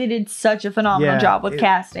just felt like they did such a phenomenal job with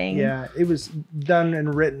casting. Yeah, it was done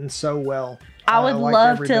and written so well. I would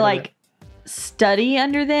love to like study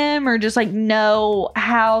under them or just like know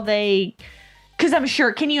how they, because I'm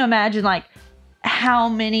sure, can you imagine like how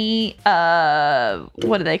many what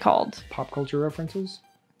are they called? Pop culture references?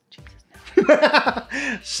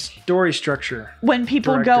 Story structure. When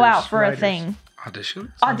people go out for a thing.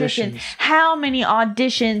 Auditions? How many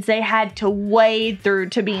auditions they had to wade through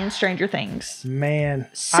to be in Stranger Things. Man.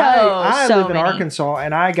 I live in Arkansas,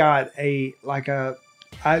 and I got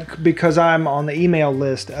because I'm on the email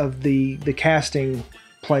list of the casting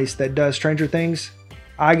place that does Stranger Things,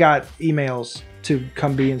 I got emails to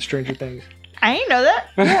come be in Stranger Things. I didn't know that.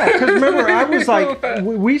 Yeah, because remember, I was like,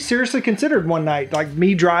 we seriously considered one night, like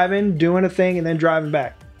me driving, doing a thing, and then driving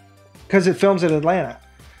back. Because it films in Atlanta,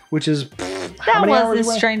 which is... That was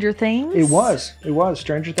the Stranger Things. It was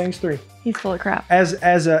Stranger Things 3. He's full of crap. As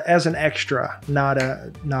an extra, not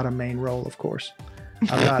a main role, of course.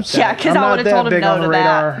 I'm not. Yeah, because I would have told him no to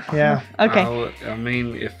that. Yeah. Okay. I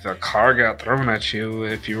mean, if a car got thrown at you,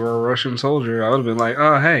 if you were a Russian soldier, I would have been like,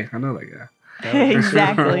 "Oh, hey, I know that guy."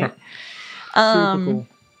 Exactly. Super cool.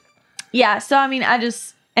 Yeah. So I mean, I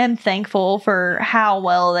just am thankful for how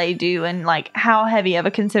well they do and like how heavy of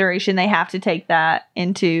a consideration they have to take that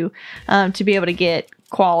into to be able to get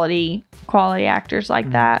quality actors like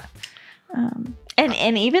that.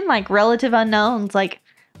 And even like relative unknowns, like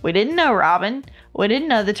We didn't know Robin. We didn't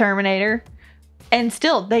know the Terminator. And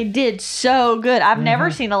still, they did so good. I've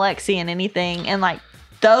never seen Alexi in anything. And, like,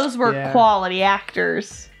 those were quality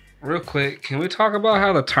actors. Real quick, can we talk about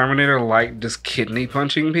how the Terminator liked just kidney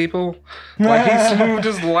punching people? Like, he smooth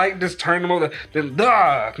just turned them over. Then,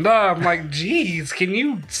 I'm like, geez, can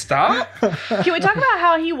you stop? Can we talk about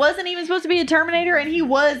how he wasn't even supposed to be a Terminator and he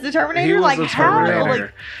was the Terminator? He was like, the how?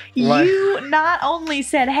 Terminator. Like, you not only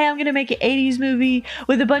said, hey, I'm going to make an 80s movie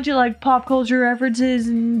with a bunch of, like, pop culture references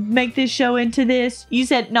and make this show into this. You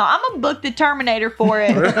said, no, I'm going to book the Terminator for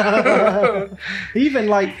it.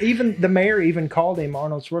 Even the mayor even called him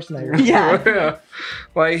Arnold Schwarzenegger. Yeah.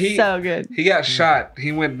 Like, so good. He got shot.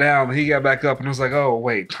 He went down. He got back up and was like, oh,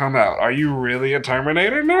 wait, time out. Are you really a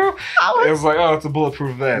Terminator now? It was like, oh, it's a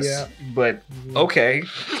bulletproof vest. Yeah. But, okay.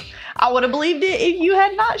 I would have believed it if you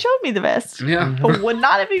had not showed me the vest. Yeah. I would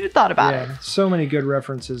not have even thought about it. So many good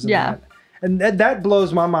references in that. And that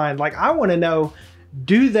blows my mind. Like, I want to know,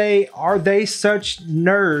 are they such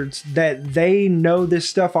nerds that they know this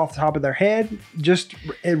stuff off the top of their head, just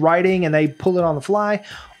writing, and they pull it on the fly?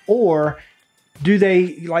 Or do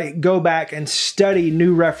they, like, go back and study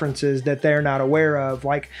new references that they're not aware of?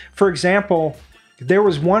 Like, for example, there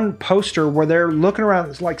was one poster where they're looking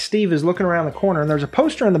around, like Steve is looking around the corner, and there's a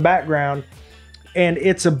poster in the background, and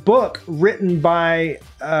it's a book written by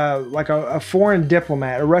like a foreign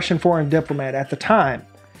diplomat, a Russian foreign diplomat at the time,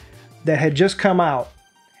 that had just come out,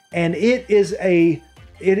 and it is a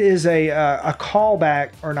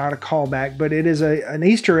callback, or not a callback, but it is an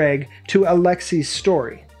Easter egg to Alexi's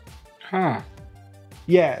story. Huh.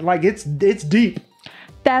 Yeah, like it's deep.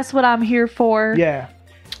 That's what I'm here for. Yeah.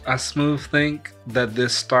 I smooth think that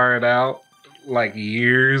this started out like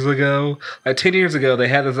years ago. Like 10 years ago, they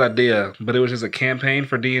had this idea, but it was just a campaign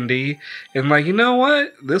for D&D. And like, you know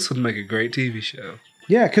what? This would make a great TV show.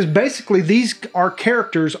 Yeah, because basically these are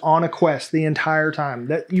characters on a quest the entire time.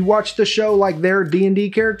 That you watch the show like they're D&D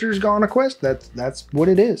characters go on a quest. That's what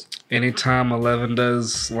it is. Anytime 11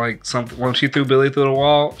 does like something, when she threw Billy through the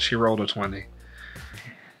wall, she rolled a 20.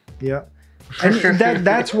 Yeah. And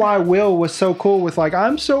that's why Will was so cool with, like,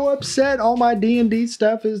 I'm so upset all my D&D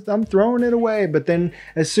stuff is, I'm throwing it away. But then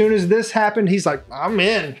as soon as this happened, he's like, I'm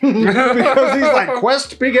in. Because he's like,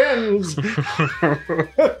 quest begins.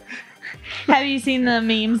 Have you seen the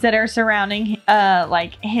memes that are surrounding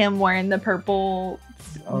like him wearing the purple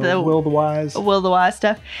Will the Wise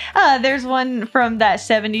stuff? There's one from that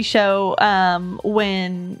 70s show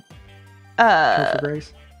when Topher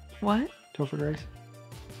Grace? What? Topher Grace?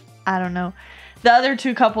 I don't know. The other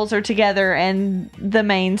two couples are together, and the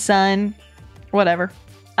main son, whatever.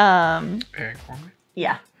 Eric Foreman?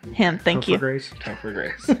 Yeah, him. Thank you. Topher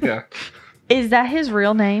Grace. Yeah. Is that his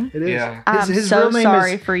real name? It is. Yeah. I'm so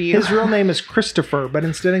sorry for you. His real name is Christopher, but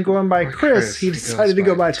instead of going by Chris, he decided to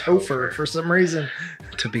go by Topher for some reason.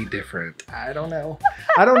 To be different. I don't know.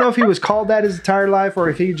 I don't know if he was called that his entire life, or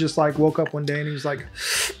if he just like woke up one day and he was like,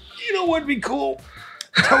 you know what'd be cool?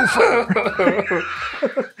 Topher.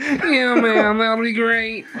 Yeah, man, that'll be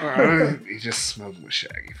great. He just smoked with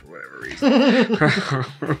Shaggy for whatever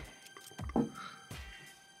reason.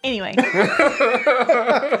 Anyway,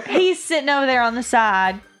 he's sitting over there on the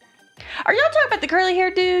side. Are y'all talking about the curly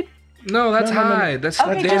haired dude? No, that's Hyde. That's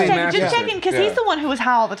okay. Danny Just checking, because he's the one who was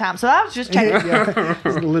high all the time. So I was just checking. Yeah,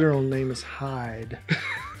 his literal name is Hyde.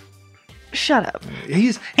 Shut up.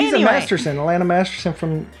 He's a Masterson, Alana Masterson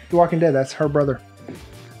from The Walking Dead. That's her brother.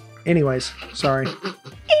 Anyways, sorry.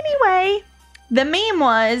 Anyway, the meme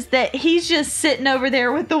was that he's just sitting over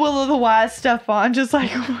there with the Will o' the Wise stuff on, just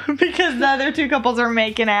like because the other two couples are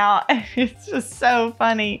making out. It's just so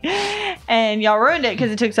funny. And y'all ruined it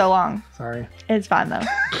because it took so long. Sorry. It's fine though.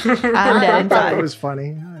 I'm dead inside. It was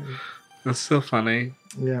funny. That's so funny.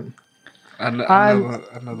 Yeah. I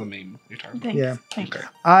know the meme you're talking about. Thanks. Yeah. Thanks. Okay.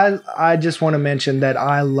 I just want to mention that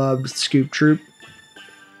I loved Scoop Troop,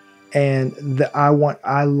 and I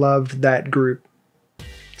loved that group.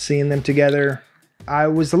 Seeing them together, I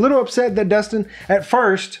was a little upset that Dustin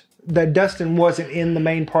wasn't in the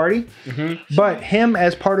main party, but him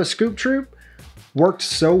as part of Scoop Troop worked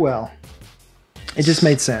so well. It just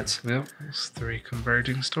made sense. Yep, it's 3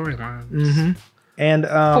 converging storylines. Mm-hmm. And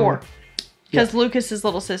 4, because Lucas's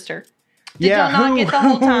little sister. Did y'all not get the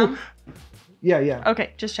whole time? Yeah.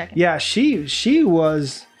 Okay, just checking. Yeah, she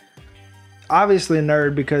was obviously a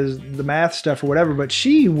nerd because the math stuff or whatever, but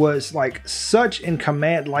she was like such in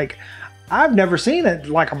command. Like, I've never seen it.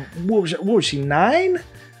 Like, what was she, 9?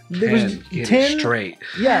 It was 10 straight.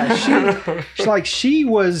 Yeah, she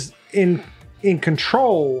was in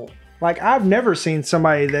control. Like, I've never seen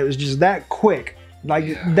somebody that was just that quick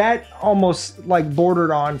Like that almost like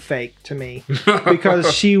bordered on fake to me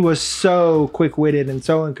because she was so quick-witted and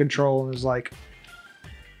so in control, and it was like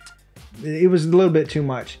it was a little bit too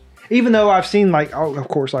much. Even though I've seen like, of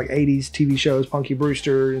course, like 80s TV shows, Punky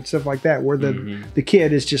Brewster and stuff like that, where the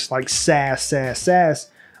kid is just like sass,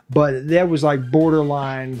 but that was like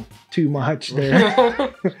borderline too much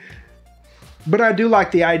there. But I do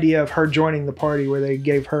like the idea of her joining the party where they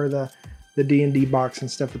gave her the D&D box and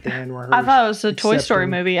stuff at the end. Where I thought it was a Toy Story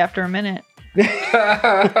movie after a minute.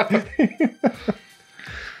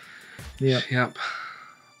 Yep.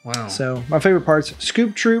 Wow. So my favorite parts: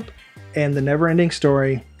 Scoop Troop and the Never Ending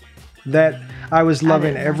Story. That I was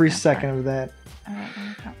loving every second of that. I don't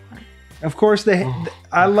know that part. Of course,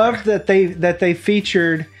 I loved that they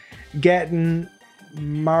featured Gatton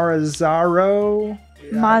Mazzaro.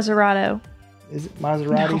 Maserati. Is it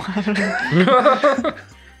Maserati? No, I don't know.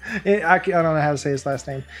 I don't know how to say his last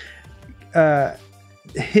name.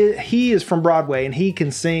 He is from Broadway and he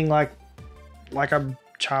can sing like a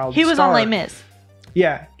child. He was star. on Les Mis.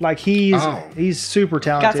 Yeah, like he's super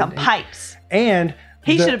talented. Got some pipes. And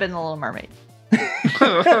he should have been the Little Mermaid.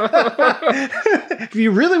 If you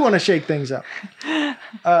really want to shake things up,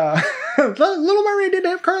 Little Mermaid didn't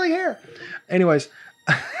have curly hair. Anyways,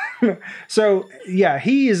 so yeah,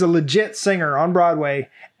 he is a legit singer on Broadway,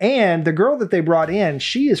 and the girl that they brought in,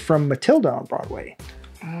 she is from Matilda on Broadway.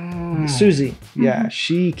 Susie, yeah,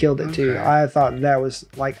 she killed it too. I thought that was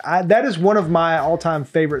that is one of my all-time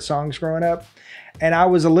favorite songs growing up, and I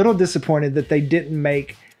was a little disappointed that they didn't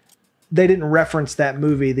reference that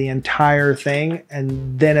movie the entire thing,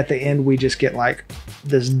 and then at the end we just get like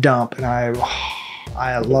this dump, and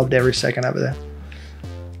I loved every second of it.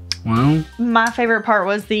 Well, my favorite part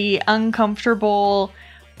was the uncomfortable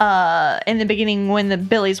in the beginning when the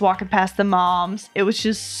Billy's walking past the moms. It was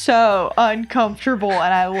just so uncomfortable,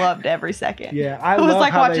 and I loved every second. Yeah, it was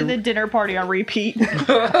like watching the dinner party on repeat.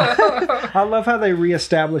 I love how they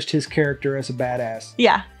reestablished his character as a badass.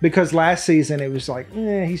 Yeah, because last season it was like,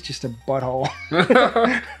 he's just a butthole.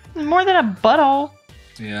 More than a butthole.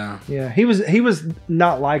 Yeah, he was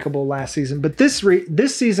not likable last season, but this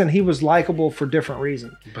season he was likable for different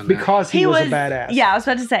reasons because he was a badass. Yeah, I was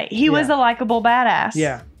about to say he was a likable badass.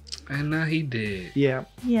 Yeah, and he did. Yeah.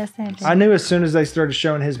 Yes, I did. I knew as soon as they started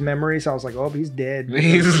showing his memories, I was like, oh, he's dead.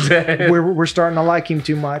 He's dead. We're starting to like him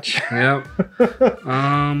too much. Yep.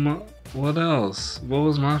 What else? What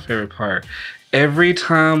was my favorite part? Every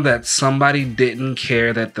time that somebody didn't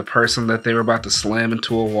care that the person that they were about to slam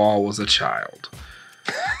into a wall was a child.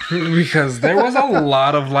 Because there was a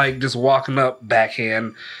lot of like just walking up,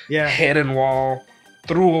 backhand, head in wall,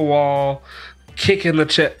 through a wall, kick in the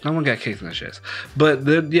chest. No one got kicked in the chest. But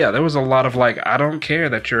there was a lot of like, I don't care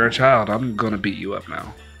that you're a child. I'm going to beat you up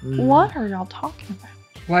now. What are y'all talking about?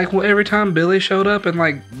 Like every time Billy showed up and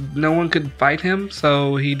like no one could fight him,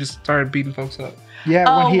 so he just started beating folks up.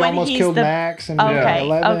 Yeah, when he almost killed Max and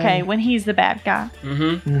 11. Okay, when he's the bad guy.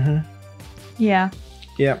 Yeah.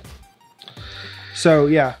 Yeah. So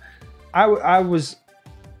yeah, I was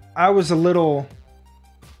a little.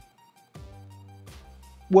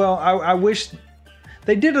 Well, I wish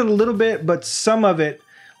they did it a little bit, but some of it,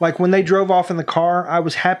 like when they drove off in the car, I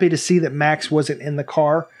was happy to see that Max wasn't in the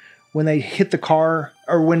car when they hit the car,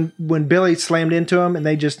 or when Billy slammed into him and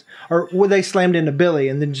when they slammed into Billy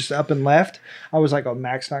and then just up and left. I was like, oh,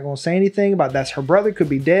 Max not going to say anything about that's her brother, could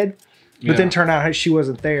be dead, but then turned out she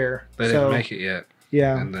wasn't there. They didn't make it yet.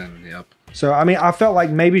 Yeah, and then So, I mean, I felt like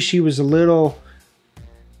maybe she was a little...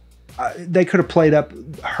 they could have played up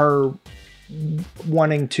her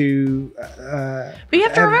wanting to... but you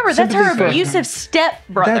have to remember, that's her abusive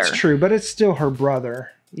stepbrother. That's true, but it's still her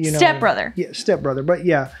brother. Stepbrother. Yeah, stepbrother. But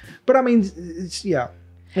yeah. But I mean, it's... Yeah.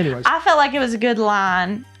 Anyways. I felt like it was a good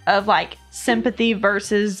line of like sympathy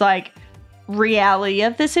versus like reality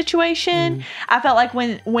of the situation. I felt like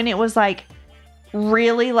when it was like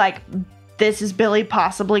really like... this is Billy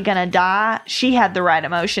possibly gonna die, she had the right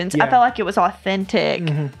emotions. I felt like it was authentic.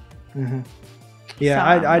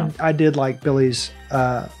 Yeah, so, I did like Billy's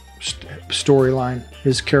storyline,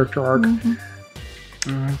 his character arc.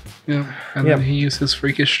 Yeah, and then he used his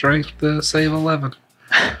freakish strength to save 11.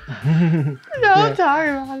 Don't talk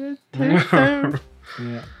about it too soon.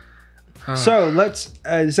 So let's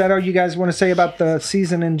is that all you guys want to say about the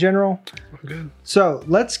season in general? Good. So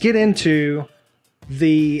let's get into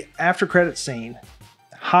the after credit scene.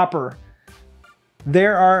 Hopper.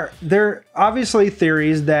 There are obviously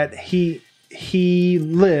theories that he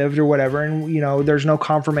lived or whatever, and there's no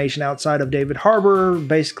confirmation outside of David Harbour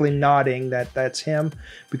basically nodding that that's him,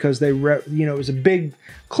 because it was a big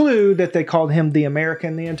clue that they called him the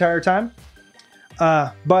American the entire time.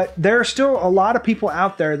 But there are still a lot of people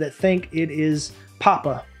out there that think it is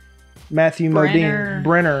Papa, Matthew Modine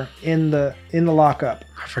Brenner in the lockup.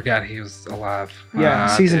 I forgot he was alive. Yeah,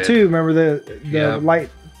 season 2. Remember the light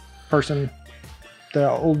person, the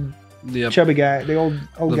old chubby guy, the old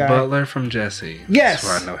guy, the butler from Jesse. Yes, that's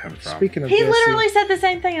where I know him from. Speaking of, he Jesse, literally said the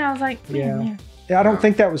same thing, and I was like, yeah. I don't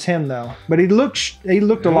think that was him though, but he looked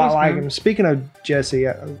a lot like him. Speaking of Jesse,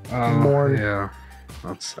 mourn. Yeah,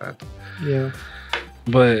 that's sad. Yeah,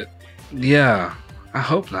 but yeah, I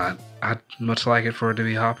hope not. I'd much like it for it to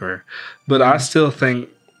be Hopper, but I still think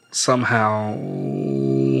somehow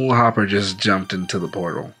Hopper just jumped into the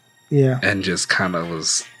portal. Yeah, and just kind of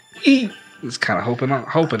was kind of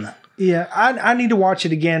hoping. Yeah, I need to watch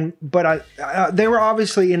it again, but they were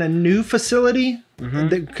obviously in a new facility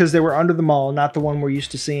because they were under the mall, not the one we're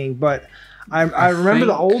used to seeing. But I remember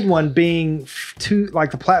the old one being too,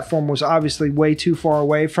 like the platform was obviously way too far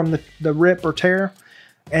away from the rip or tear.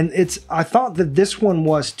 And I thought that this one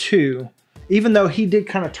was too, even though he did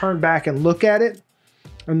kind of turn back and look at it.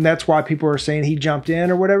 And that's why people are saying he jumped in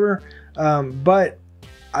or whatever. But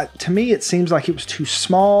to me, it seems like it was too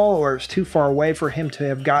small or it was too far away for him to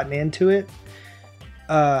have gotten into it.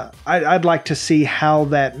 I'd like to see how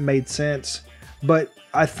that made sense. But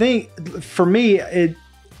I think, for me,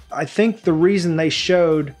 I think the reason they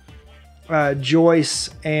showed Joyce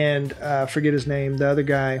and, forget his name, the other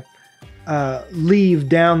guy, leave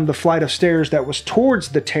down the flight of stairs that was towards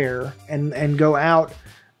the tear and go out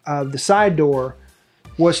the side door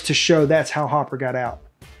was to show that's how Hopper got out.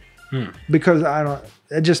 Because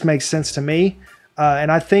it just makes sense to me.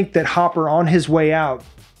 And I think that Hopper on his way out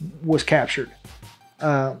was captured.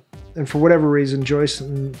 And for whatever reason, Joyce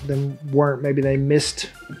and them weren't. Maybe they missed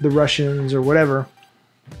the Russians or whatever.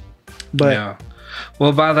 But yeah.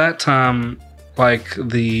 Well, by that time, like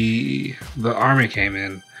the army came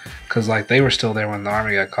in, because like they were still there when the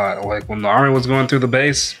army got caught. Like when the army was going through the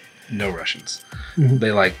base, no Russians.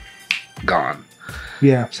 They like gone.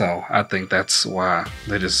 Yeah. So I think that's why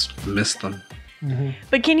they just missed them.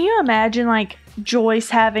 But can you imagine like Joyce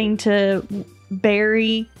having to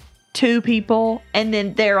bury 2 people and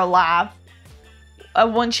then they're alive?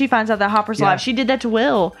 When she finds out that Hopper's alive, she did that to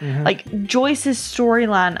Will. Like Joyce's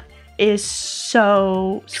storyline is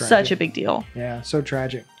such a big deal. Yeah, so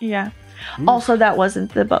tragic. Yeah. Also, that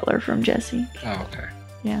wasn't the butler from Jesse. Oh, okay.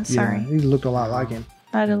 Yeah, sorry. Yeah, he looked a lot like him.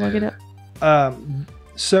 I had to look it up.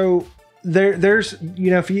 So there's,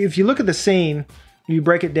 if you look at the scene, you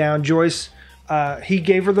break it down. Joyce, he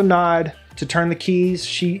gave her the nod to turn the keys.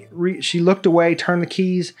 She looked away, turned the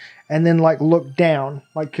keys, and then like looked down,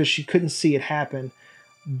 like because she couldn't see it happen.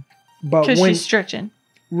 But because she's stretching.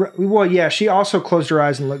 Well, yeah, she also closed her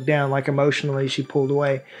eyes and looked down, like emotionally she pulled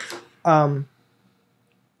away.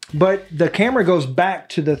 But the camera goes back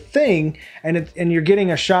to the thing, and you're getting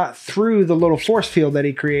a shot through the little force field that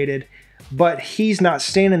he created, but he's not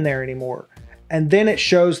standing there anymore. And then it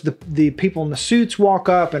shows the people in the suits walk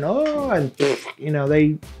up and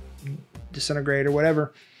they disintegrate or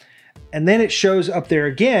whatever. And then it shows up there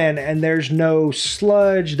again, and there's no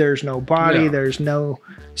sludge, there's no body, there's no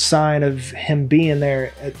sign of him being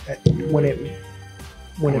there when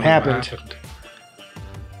it happened.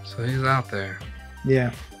 So he's out there.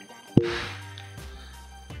 Yeah.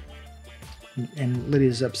 And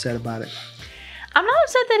Lydia's upset about it. I'm not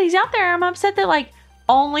upset that he's out there. I'm upset that like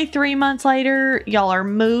only 3 months later y'all are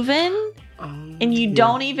moving and you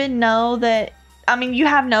don't even know that. I mean, you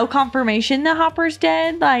have no confirmation that Hopper's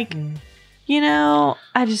dead. Like,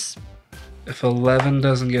 I just... If 11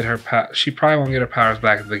 doesn't get her power, she probably won't get her powers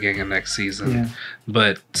back at the beginning of next season. Yeah.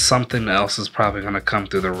 But something else is probably going to come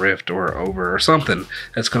through the rift or something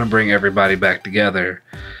that's going to bring everybody back together.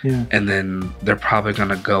 Yeah. And then they're probably going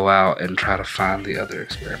to go out and try to find the other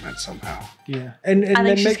experiment somehow. Yeah. And I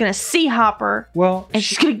think she's going to see Hopper. Well, and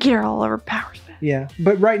she's going to get all of her powers back. Yeah.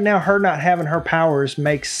 But right now, her not having her powers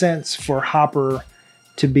makes sense for Hopper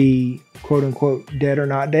to be, quote unquote, dead or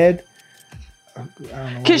not dead.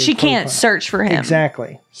 Because she can't search for him.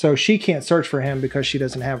 Exactly. So she can't search for him because she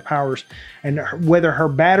doesn't have powers. And whether her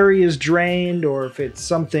battery is drained or if it's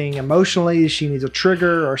something emotionally, she needs a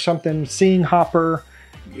trigger or something, seeing Hopper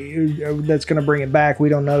that's going to bring it back. We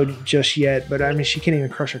don't know just yet. But I mean, she can't even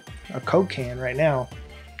crush a Coke can right now.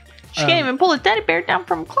 She can't even pull a teddy bear down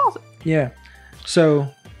from a closet. Yeah. So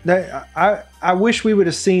that I wish we would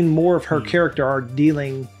have seen more of her character arc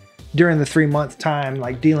dealing during the 3 month time,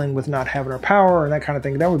 like dealing with not having her power and that kind of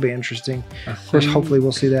thing. That would be interesting. Of course, hopefully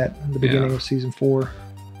we'll see that in the beginning of season 4.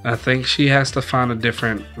 I think she has to find a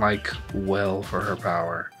different well for her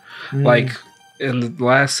power. Like in the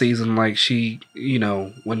last season, like she,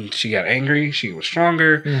 when she got angry, she was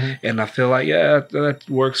stronger, and I feel like that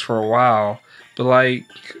works for a while. But like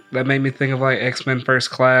that made me think of like X-Men First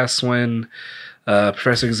Class when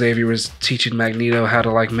Professor Xavier was teaching Magneto how to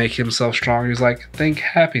like make himself strong. He was like, think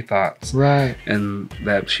happy thoughts, right? And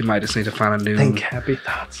that she might just need to find a new think happy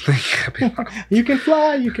thoughts. Think happy thoughts. You can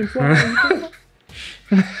fly. You can fly.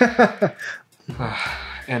 You can fly.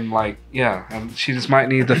 And like, and she just might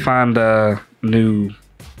need to find a new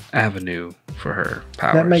avenue for her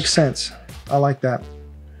powers. That makes sense. I like that.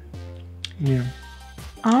 Yeah.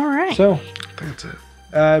 All right. So that's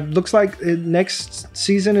it. Looks like next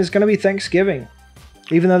season is going to be Thanksgiving,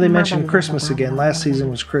 even though they mentioned Christmas again. Last season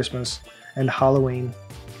was Christmas and Halloween.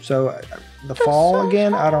 So the fall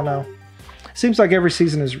again. I don't know. Seems like every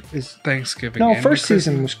season is Thanksgiving. No, first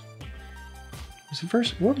season was the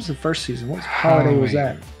first. What was the first season? What holiday was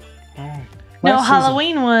that? Oh. No, Last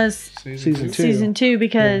Halloween was season 2. Season 2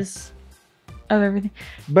 because of everything.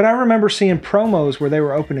 But I remember seeing promos where they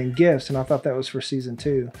were opening gifts, and I thought that was for season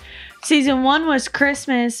 2. Season 1 was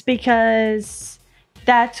Christmas because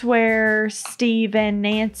that's where Steve and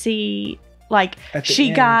Nancy, like, she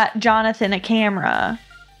end. got Jonathan a camera.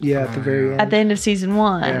 Yeah, at the very end. At the end of season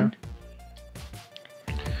 1. Yeah.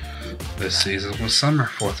 This season was summer,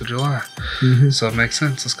 4th of July. So it makes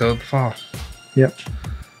sense. Let's go with the fall. Yep.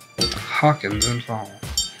 Hawkins in fall.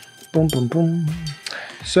 Boom, boom, boom.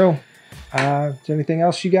 So, is there anything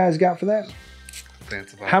else you guys got for that?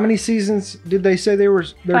 How many seasons did they say they were?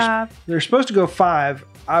 5. They're supposed to go 5.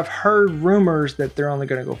 I've heard rumors that they're only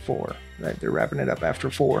going to go 4. Right? They're wrapping it up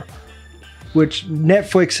after 4. Which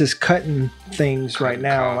Netflix is cutting things right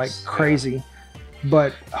now like crazy.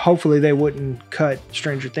 But hopefully they wouldn't cut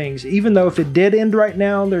Stranger Things. Even though if it did end right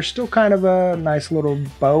now, there's still kind of a nice little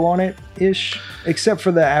bow on it-ish. Except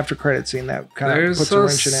for the after credit scene that kind of puts a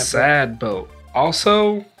wrench in it. Sad bow.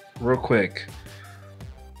 Also, real quick,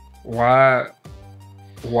 why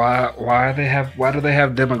do they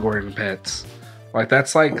have Demogorgon pets? Like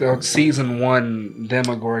that's like a season 1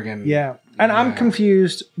 Demogorgon. Yeah. And I'm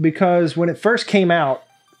confused because when it first came out,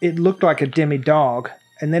 it looked like a demi-dog.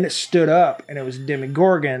 And then it stood up and it was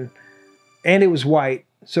Demogorgon and it was white.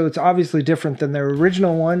 So it's obviously different than their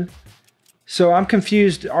original one. So I'm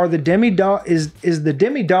confused. Are the demi-dog, is the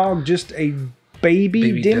demi-dog just a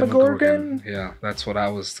baby Demogorgon? Yeah, that's what I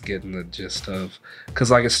was getting the gist of.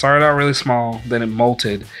 Because like it started out really small, then it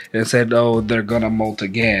molted and it said, oh, they're going to molt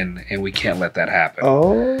again and we can't let that happen.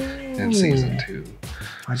 Oh. In season 2.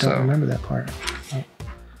 I don't remember that part.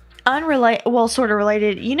 Sort of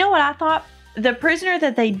related. You know what I thought? The prisoner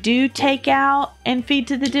that they do take out and feed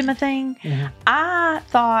to the Dema thing, I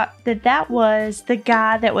thought that was the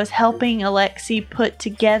guy that was helping Alexi put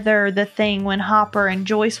together the thing when Hopper and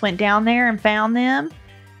Joyce went down there and found them.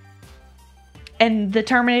 And the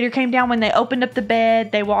Terminator came down when they opened up the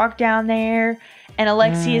bed. They walked down there and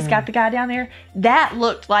Alexi has got the guy down there. That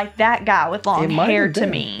looked like that guy with long hair to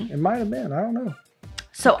me. It might have been. I don't know.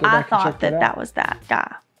 So I thought that was that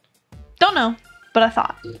guy. Don't know. But I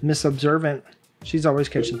thought. Miss Observant. She's always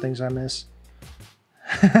catching things I miss.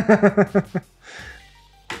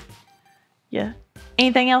 Yeah.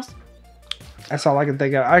 Anything else? That's all I can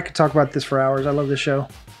think of. I could talk about this for hours. I love this show.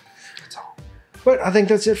 That's all. But I think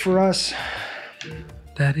that's it for us.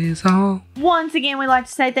 That is all. Once again, we'd like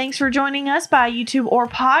to say thanks for joining us by YouTube or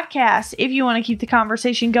podcast. If you want to keep the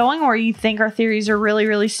conversation going or you think our theories are really,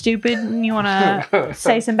 really stupid and you want to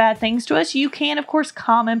say some bad things to us, you can, of course,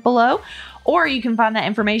 comment below. Or you can find that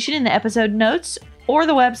information in the episode notes or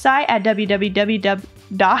the website at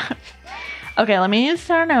Okay, let me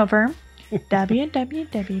start over.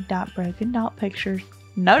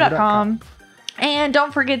 www.broken.pictures.com. And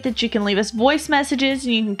don't forget that you can leave us voice messages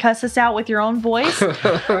and you can cuss us out with your own voice.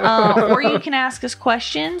 Or you can ask us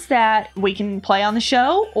questions that we can play on the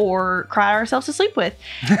show or cry ourselves to sleep with.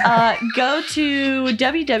 Go to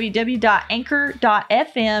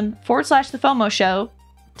www.anchor.fm/the FOMO Show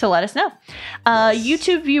to let us know.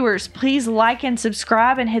 YouTube viewers, please like and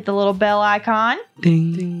subscribe and hit the little bell icon.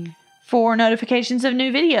 Ding, ding. For notifications of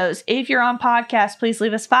new videos. If you're on podcast, please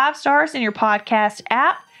leave us 5 stars in your podcast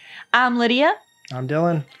app. I'm Lydia. I'm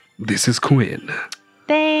Dylan. This is Quin.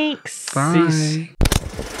 Thanks. Bye. Peace.